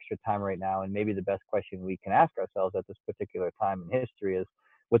little bit of extra time right now, and maybe the best question we can ask ourselves at this particular time in history is,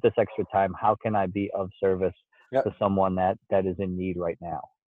 with this extra time, how can I be of service Yeah, to someone that is in need right now?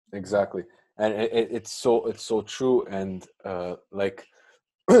 exactly. And it's so true. And like,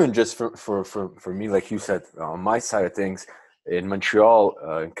 just for me, like you said, on my side of things, in Montreal,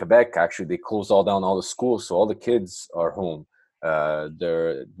 in Quebec, actually, they closed all the schools, so all the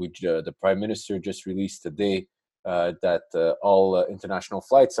the Prime Minister just released today. that all international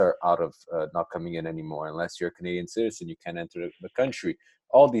flights are out of not coming in anymore unless you're a Canadian citizen. You can't enter the country.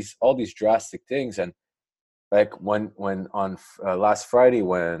 All these drastic things. And like when on last Friday,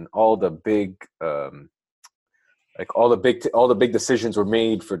 when all the big all the big decisions were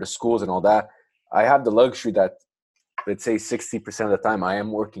made for the schools and all that, I have the luxury that, let's say, 60% of the time I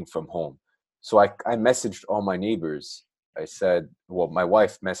am working from home. So I messaged all my neighbors. I said, well, my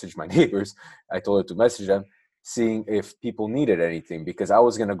wife messaged my neighbors. I told her to message them, seeing if people needed anything, because I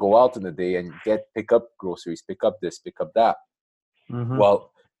was going to go out in the day and pick up groceries, pick up this, pick up that. Mm-hmm.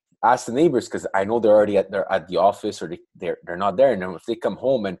 Well, ask the neighbors, because I know they're at the office, or they're not there. And then if they come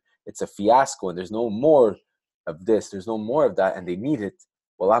home and it's a fiasco and there's no more of this, there's no more of that, and they need it,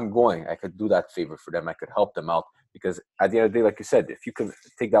 well, I'm going. I could do that favor for them. I could help them out, because at the end of the day, like you said, if you can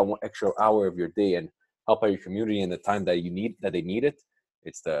take that one extra hour of your day and help out your community in the time that they need it,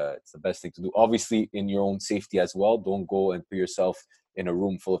 it's the best thing to do. Obviously, in your own safety as well. Don't go and put yourself in a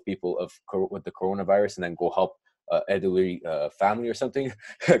room full of people with the coronavirus and then go help elderly family or something,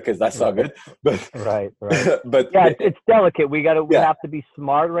 because that's not good. But Right. but Yeah, it's delicate. We yeah, have to be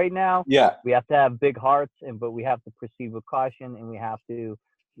smart right now. yeah, We have to have big hearts, but we have to proceed with caution, and we have to,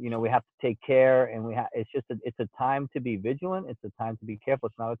 we have to take care, and it's a time to be vigilant. It's a time to be careful.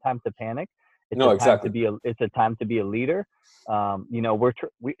 It's not a time to panic. It's no, a time to exactly, be it's a time to be a leader. We're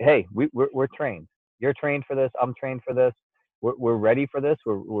trained. You're trained for this. I'm trained for this. We're ready for this.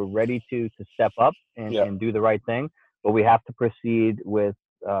 We're ready to step up yeah, and do the right thing, but we have to proceed with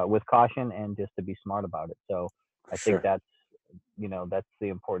caution and just to be smart about it. So for I think sure, that's the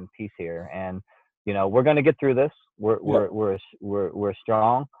important piece here. And we're going to get through this. We're yeah, we're we're we're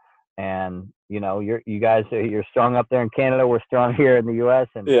strong, and you guys you're strong up there in Canada. We're strong here in the U.S.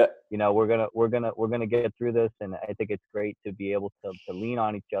 and yeah, we're gonna get through this. And I think it's great to be able to lean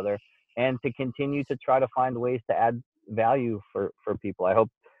on each other and to continue to try to find ways to add value for people. I hope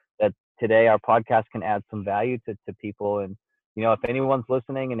that today our podcast can add some value to people. And if anyone's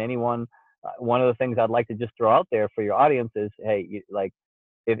listening, and anyone, one of the things I'd like to just throw out there for your audience is, hey, like,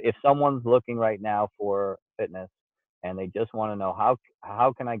 if someone's looking right now for fitness and they just want to know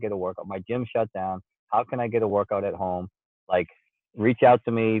how can I get a workout? My gym shut down. How can I get a workout at home? Like, reach out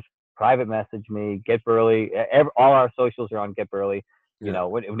to me, private message me. Get Burley. All our socials are on Get Burley. yeah.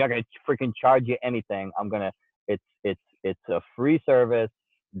 We're not gonna freaking charge you anything. It's a free service.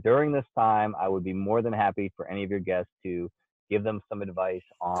 During this time, I would be more than happy for any of your guests to give them some advice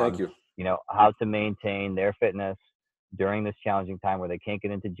Thank on, you. how to maintain their fitness during this challenging time where they can't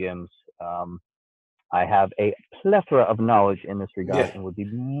get into gyms. Um, I have a plethora of knowledge in this regard Yeah, and would be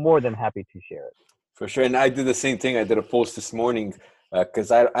more than happy to share it. for sure. And I did the same thing. I did a post this morning,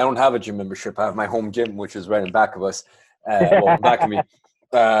 because I don't have a gym membership. I have my home gym, which is right in back of us, well, back of me.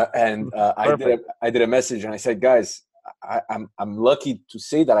 And Perfect. I did a message, and I said, guys, I'm lucky to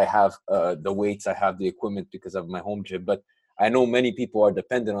say that I have the weights, I have the equipment because of my home gym. But I know many people are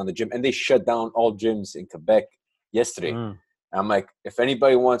dependent on the gym, and they shut down all gyms in Quebec yesterday. Mm. I'm like, if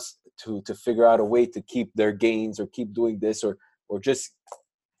anybody wants to figure out a way to keep their gains, or keep doing this, or just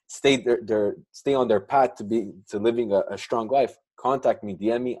stay on their path to living a strong life, contact me,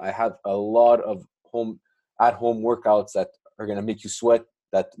 DM me. I have a lot of at home workouts that are going to make you sweat,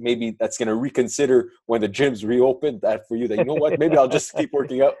 that maybe that's going to reconsider when the gyms reopen, that for you, that, maybe I'll just keep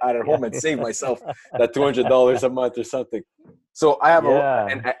working out at Yeah. home and save myself that $200 a month or something. So I have Yeah.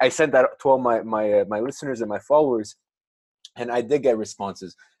 and I sent that to all my listeners and my followers, and I did get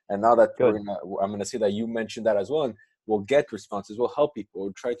responses. And now that Good. I'm gonna say that you mentioned that as well, and we'll get responses. We'll help people.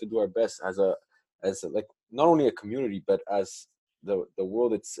 We'll try to do our best like, not only a community, but as the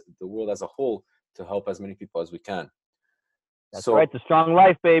world as a whole, to help as many people as we can. That's right. So The strong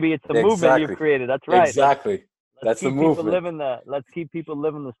life, baby. It's a movement you've exactly, created. That's right. Let's exactly, let's that's the keep people movement,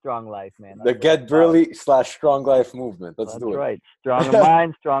 living the strong life, man. That's the what it's Get about. Burly / Strong Life movement. Let's That's do right. Strong in it.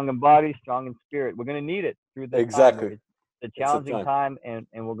 mind, strong in body, strong in spirit. We're going to need it through this time. Exactly, It's a it's a challenging time. time,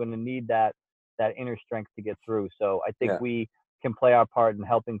 and we're going to need that inner strength to get through. So I think Yeah, we can play our part in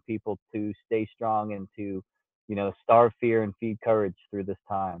helping people to stay strong and to, starve fear and feed courage through this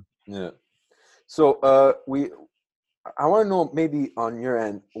time. yeah. So I want to know, maybe on your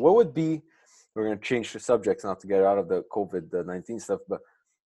end, what would be, we're going to change the subjects now to get out of the COVID-19 stuff, but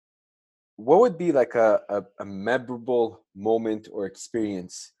what would be like a memorable moment or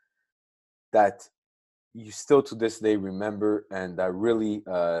experience that you still to this day remember, and that really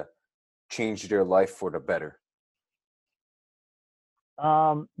changed your life for the better?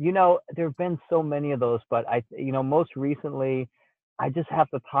 There have been so many of those, but most recently, I just have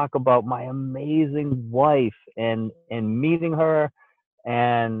to talk about my amazing wife and meeting her.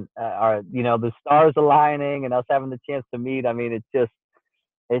 and our, the stars aligning and us having the chance to meet. I mean, it's just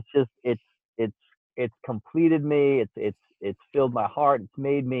it's it's completed me. It's filled my heart. It's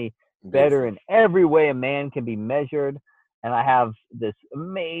made me better Beautiful. in every way a man can be measured. And I have this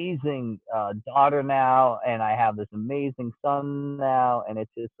amazing daughter now, and I have this amazing son now, and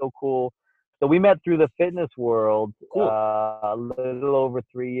it's just so cool. So we met through the fitness world Cool. a little over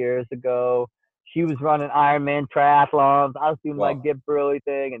 3 years ago. She was running Ironman triathlons. I was doing my Wow. Get Burley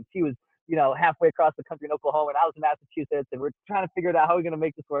thing, and she was, halfway across the country in Oklahoma, and I was in Massachusetts, and we're trying to figure it out how we're going to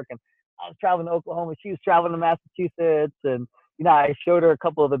make this work. And I was traveling to Oklahoma, she was traveling to Massachusetts, and I showed her a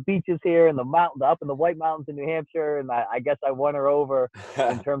couple of the beaches here and the mountain, up in the White Mountains in New Hampshire, and I guess I won her over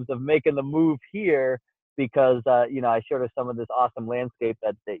in terms of making the move here because I showed her some of this awesome landscape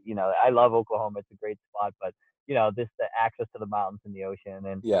that I love Oklahoma. It's a great spot, but this the access to the mountains and the ocean,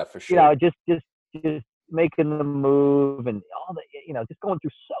 and Yeah, for sure. just making the move and all the just going through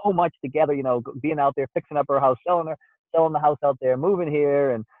so much together. Being out there, fixing up her house, selling the house out there, moving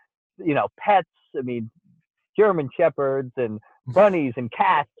here, and pets. I mean, German shepherds and bunnies and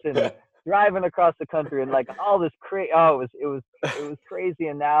cats and driving across the country and like all this crazy. Oh, it was crazy.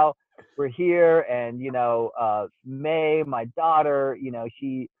 And now we're here, and May, my daughter,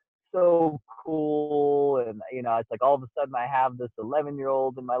 she so cool, and it's like all of a sudden I have this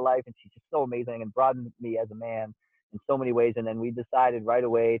 11-year-old in my life, and she's just so amazing and broadened me as a man in so many ways. And then we decided right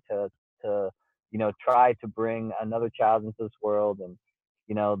away to try to bring another child into this world, and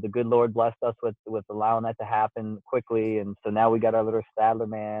the good Lord blessed us with allowing that to happen quickly. And so now we got our little Stadler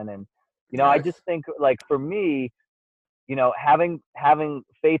man. And, I just Nice. think like for me, having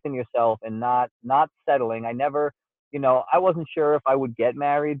faith in yourself and not settling. I never, I wasn't sure if I would get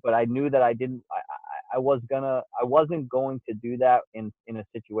married, but I knew that I wasn't going to do that in a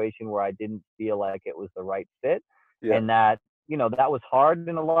situation where I didn't feel like it was the right fit. Yeah. And that, that was hard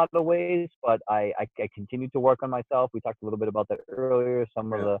in a lot of ways, but I continued to work on myself. We talked a little bit about that earlier,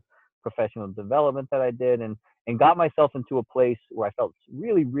 some of Yeah. the professional development that I did, and got myself into a place where I felt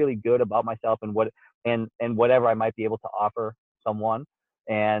really, really good about myself and whatever I might be able to offer someone.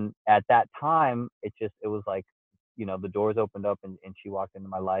 And at that time, it was like, the doors opened up, and she walked into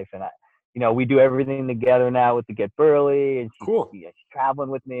my life. And we do everything together now with the Get Burley, and Cool. she's traveling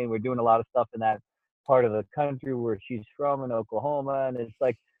with me, and we're doing a lot of stuff in that part of the country where she's from in Oklahoma. And it's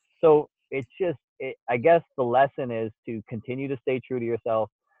like, so it's just, I guess the lesson is to continue to stay true to yourself,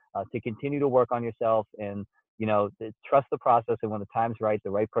 to continue to work on yourself, and trust the process. And when the time's right,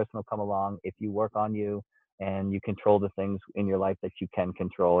 the right person will come along if you work on you and you control the things in your life that you can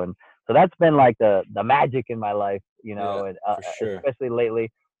control. And so that's been like the magic in my life, Yeah, and for sure. especially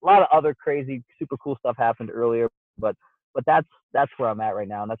lately. A lot of other crazy, super cool stuff happened earlier, but that's where I'm at right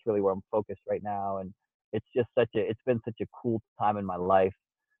now, and that's really where I'm focused right now. And it's been such a cool time in my life.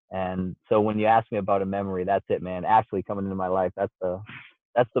 And so when you ask me about a memory, that's it, man. Ashley coming into my life, that's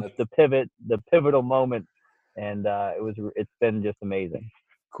That's the pivot, the pivotal moment. And it's been just amazing.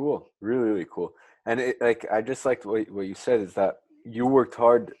 cool. Really, really cool. And like I just liked what you said is that you worked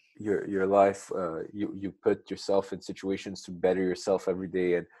hard your life. You put yourself in situations to better yourself every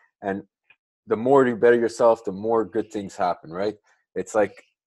day, and the more you better yourself, the more good things happen, right? It's like,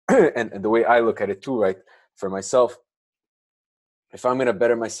 and the way I look at it too, right? For myself, if I'm gonna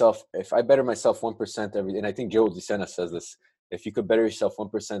better myself, if I better myself 1% every, and I think Joe DeSena says this, if you could better yourself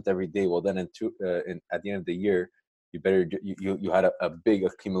 1% every day, well then at the end of the year, you had a big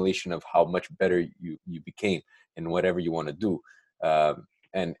accumulation of how much better you became in whatever you want to do,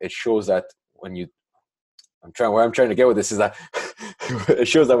 and it shows that when you, where I'm trying to get with this is that it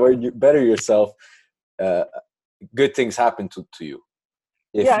shows that when you better yourself, uh, good things happen to you.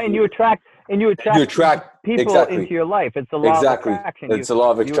 If Yeah, and you you you attract attract people into exactly your life. It's a law of exactly attraction. it's a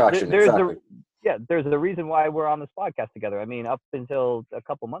law of attraction There's a exactly. yeah, there's a reason why we're on this podcast together. I mean, up until a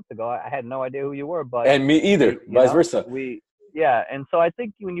couple months ago, I had no idea who you were, but And me either, vice versa. yeah. And so I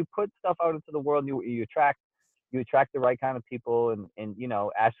think when you put stuff out into the world, you attract the right kind of people. And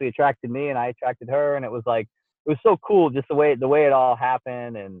Ashley attracted me, and I attracted her, and it was like it was so cool, just the way it all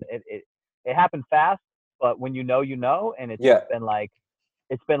happened. And it happened fast, but when and it's Yeah, just been like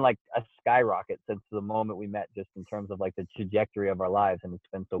it's been like a skyrocket since the moment we met, just in terms of like the trajectory of our lives, and it's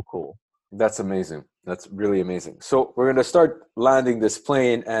been so cool. that's amazing. That's really amazing. So we're gonna start landing this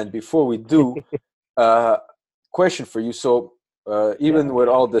plane, and before we do, uh, question for you. So Yeah. even with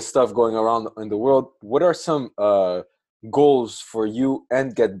all this stuff going around in the world, what are some goals for you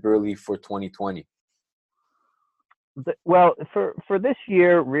and Get Burley for 2020? Well, for this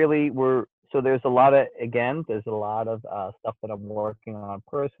year, really, there's a lot of stuff that I'm working on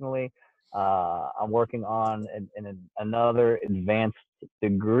personally. I'm working on another advanced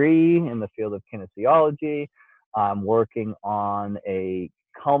degree in the field of kinesiology. I'm working on a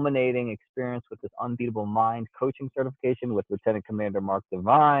culminating experience with this Unbeatable Mind coaching certification with Lieutenant Commander Mark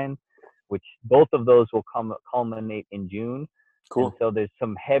Devine, which both of those will culminate in June. And Cool. so there's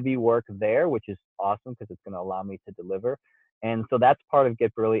some heavy work there, which is awesome because it's going to allow me to deliver. And so that's part of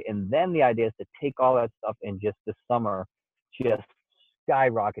Get Burly. And then the idea is to take all that stuff and just this summer, just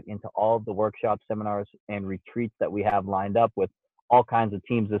skyrocket into all of the workshops, seminars, and retreats that we have lined up with all kinds of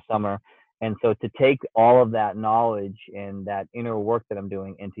teams this summer. And so to take all of that knowledge and that inner work that I'm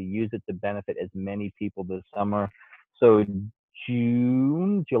doing and to use it to benefit as many people this summer. So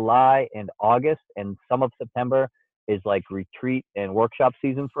June, July, and August, and some of September is like retreat and workshop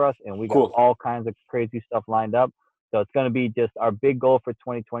season for us. And we got Cool. all kinds of crazy stuff lined up. So it's going to be just our big goal for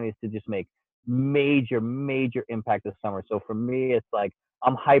 2020 is to just make major impact this summer. So for me, it's like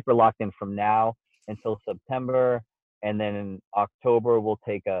I'm hyper locked in from now until September, and then in October we'll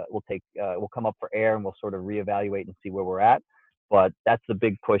come up for air and we'll sort of reevaluate and see where we're at. But that's the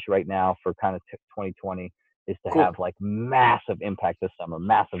big push right now for kind of 2020 is to Cool. have like massive impact this summer,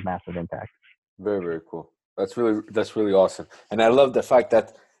 massive impact. Very, very cool. That's really awesome. And I love the fact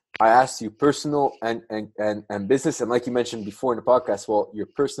that I asked you personal and business. And like you mentioned before in the podcast, well, your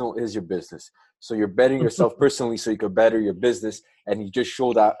personal is your business. So you're bettering yourself personally so you can better your business. And you just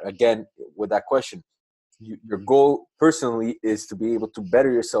showed that again with that question. Your goal personally is to be able to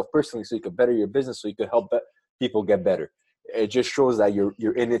better yourself personally so you can better your business so you can help people get better. It just shows that you're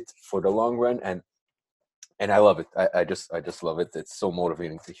in it for the long run. And I love it. I just love it. It's so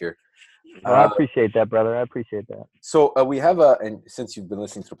motivating to hear. Well, I appreciate that, brother. I appreciate that. So we have and since you've been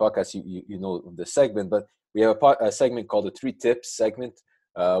listening to the podcast, you know the segment, but we have a segment called the 3 Tips segment,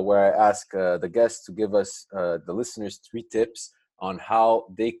 where I ask the guests to give us, the listeners, 3 tips on how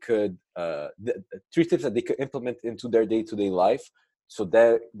they could, 3 tips that they could implement into their day-to-day life so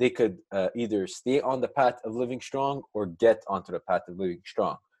that they could either stay on the path of living strong or get onto the path of living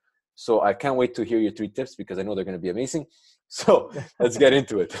strong. So I can't wait to hear your 3 tips because I know they're going to be amazing. So let's get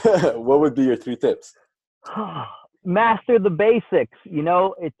into it. What would be your 3 tips? Master the basics. You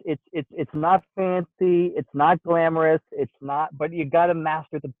know, it's not fancy, it's not glamorous, it's not, but you got to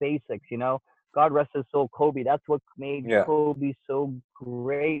master the basics. You know, God rest his soul, Kobe. That's what made Kobe so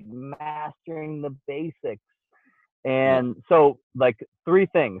great, mastering the basics. And so, like 3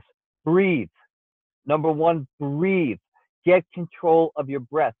 things: breathe. Number 1, breathe. Get control of your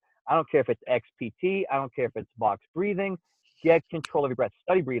breath. I don't care if it's XPT. I don't care if it's box breathing. Get control of your breath.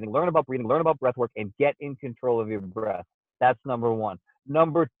 Study breathing. Learn about breath work, and get in control of your breath. That's number 1.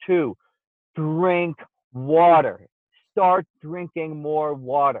 Number 2, drink water. Start drinking more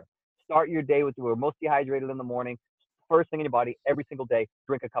water. Start your day with, we're most dehydrated in the morning. First thing in your body, every single day,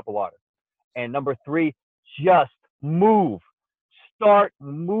 drink a cup of water. And number 3, just move. Start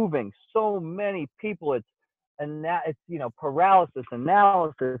moving. So many people, it's paralysis,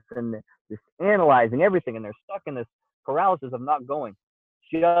 analysis, and just analyzing everything, and they're stuck in this paralysis of not going.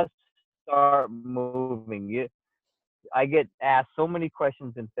 Just start moving. I get asked so many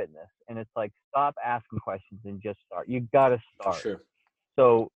questions in fitness, and it's like, stop asking questions and just start. You gotta start. For sure.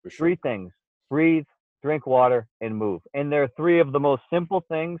 So For sure. 3 things: breathe, drink water, and move. And they're 3 of the most simple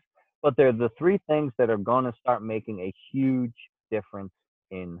things, but they're the 3 things that are going to start making a huge difference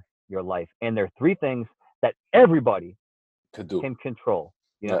in your life. And they're 3 things that everybody can control.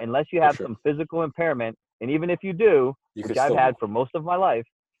 You know, unless you have some physical impairment, and even if you do, which I've had for most of my life,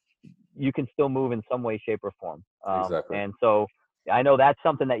 you can still move in some way, shape, or form. Exactly. And so I know that's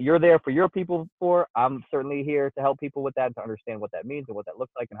something that you're there for your people for. I'm certainly here to help people with that, to understand what that means and what that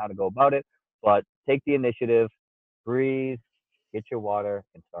looks like and how to go about it. But take the initiative, breathe, get your water,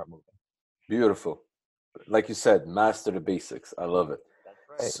 and start moving. Beautiful. Like you said, master the basics. I love it.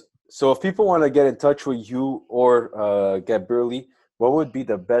 That's right. So if people want to get in touch with you or Get Burly, what would be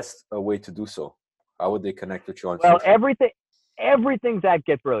the best way to do so? How would they connect with you on social? Everything's at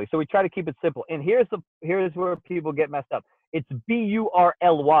Get Burly. So we try to keep it simple. And here's where people get messed up. It's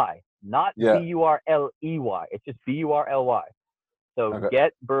BURLY, not BURLEY. It's just BURLY. So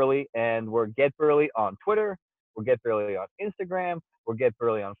Get Burly, and we're Get Burly on Twitter. We're Get Burly on Instagram. We're Get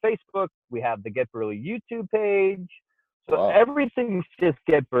Burly on Facebook. We have the Get Burly YouTube page. So everything's just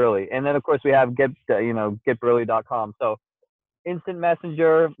Get Burly. And then of course we have getburly.com. So instant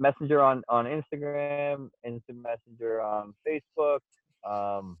messenger on Instagram, instant messenger on Facebook.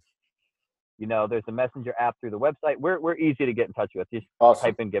 There's a messenger app through the website. We're easy to get in touch with. Just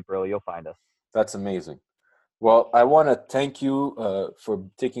type in Get Burly, you'll find us. That's amazing. Well, I want to thank you for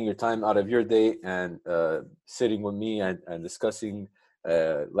taking your time out of your day and sitting with me and discussing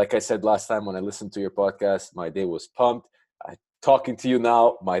Like I said last time when I listened to your podcast, my day was pumped. Talking to you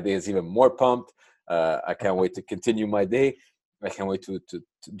now, my day is even more pumped. I can't wait to continue my day. I can't wait to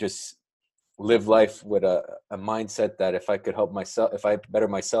just live life with a mindset that if I could help myself, if I better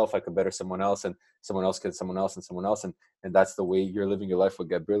myself, I could better someone else, and someone else could someone else and someone else. And that's the way you're living your life with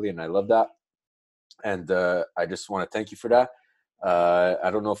Get Brilliant. And I love that. And I just want to thank you for that. I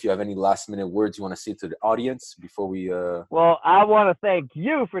don't know if you have any last minute words you want to say to the audience before we. Well, I want to thank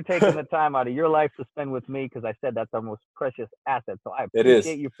you for taking the time out of your life to spend with me, because I said that's our most precious asset. So I It is.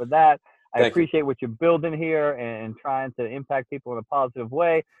 appreciate you for that. I Thank you. appreciate what you're building here and trying to impact people in a positive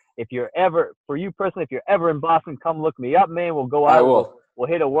way. If you're ever, for you personally, if you're ever in Boston, come look me up, man. We'll go I out. will. We'll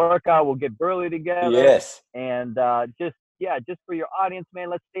hit a workout. We'll get burly together. Yes. And just for your audience, man,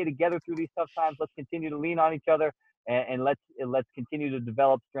 let's stay together through these tough times. Let's continue to lean on each other, and let's continue to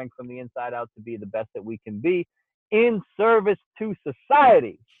develop strength from the inside out to be the best that we can be in service to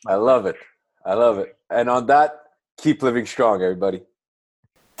society. I love it. I love it. And on that, keep living strong, everybody.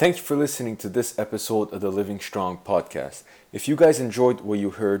 Thank you for listening to this episode of the Living Strong podcast. If you guys enjoyed what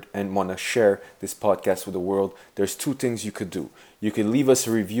you heard and want to share this podcast with the world, there's two things you could do. You can leave us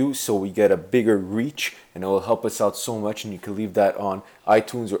a review so we get a bigger reach, and it will help us out so much, and you can leave that on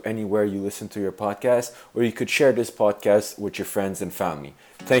iTunes or anywhere you listen to your podcast, or you could share this podcast with your friends and family.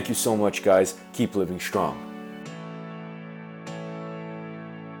 Thank you so much, guys. Keep living strong.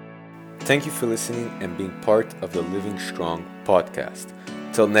 Thank you for listening and being part of the Living Strong podcast.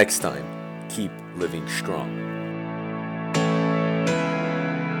 Till next time, keep living strong.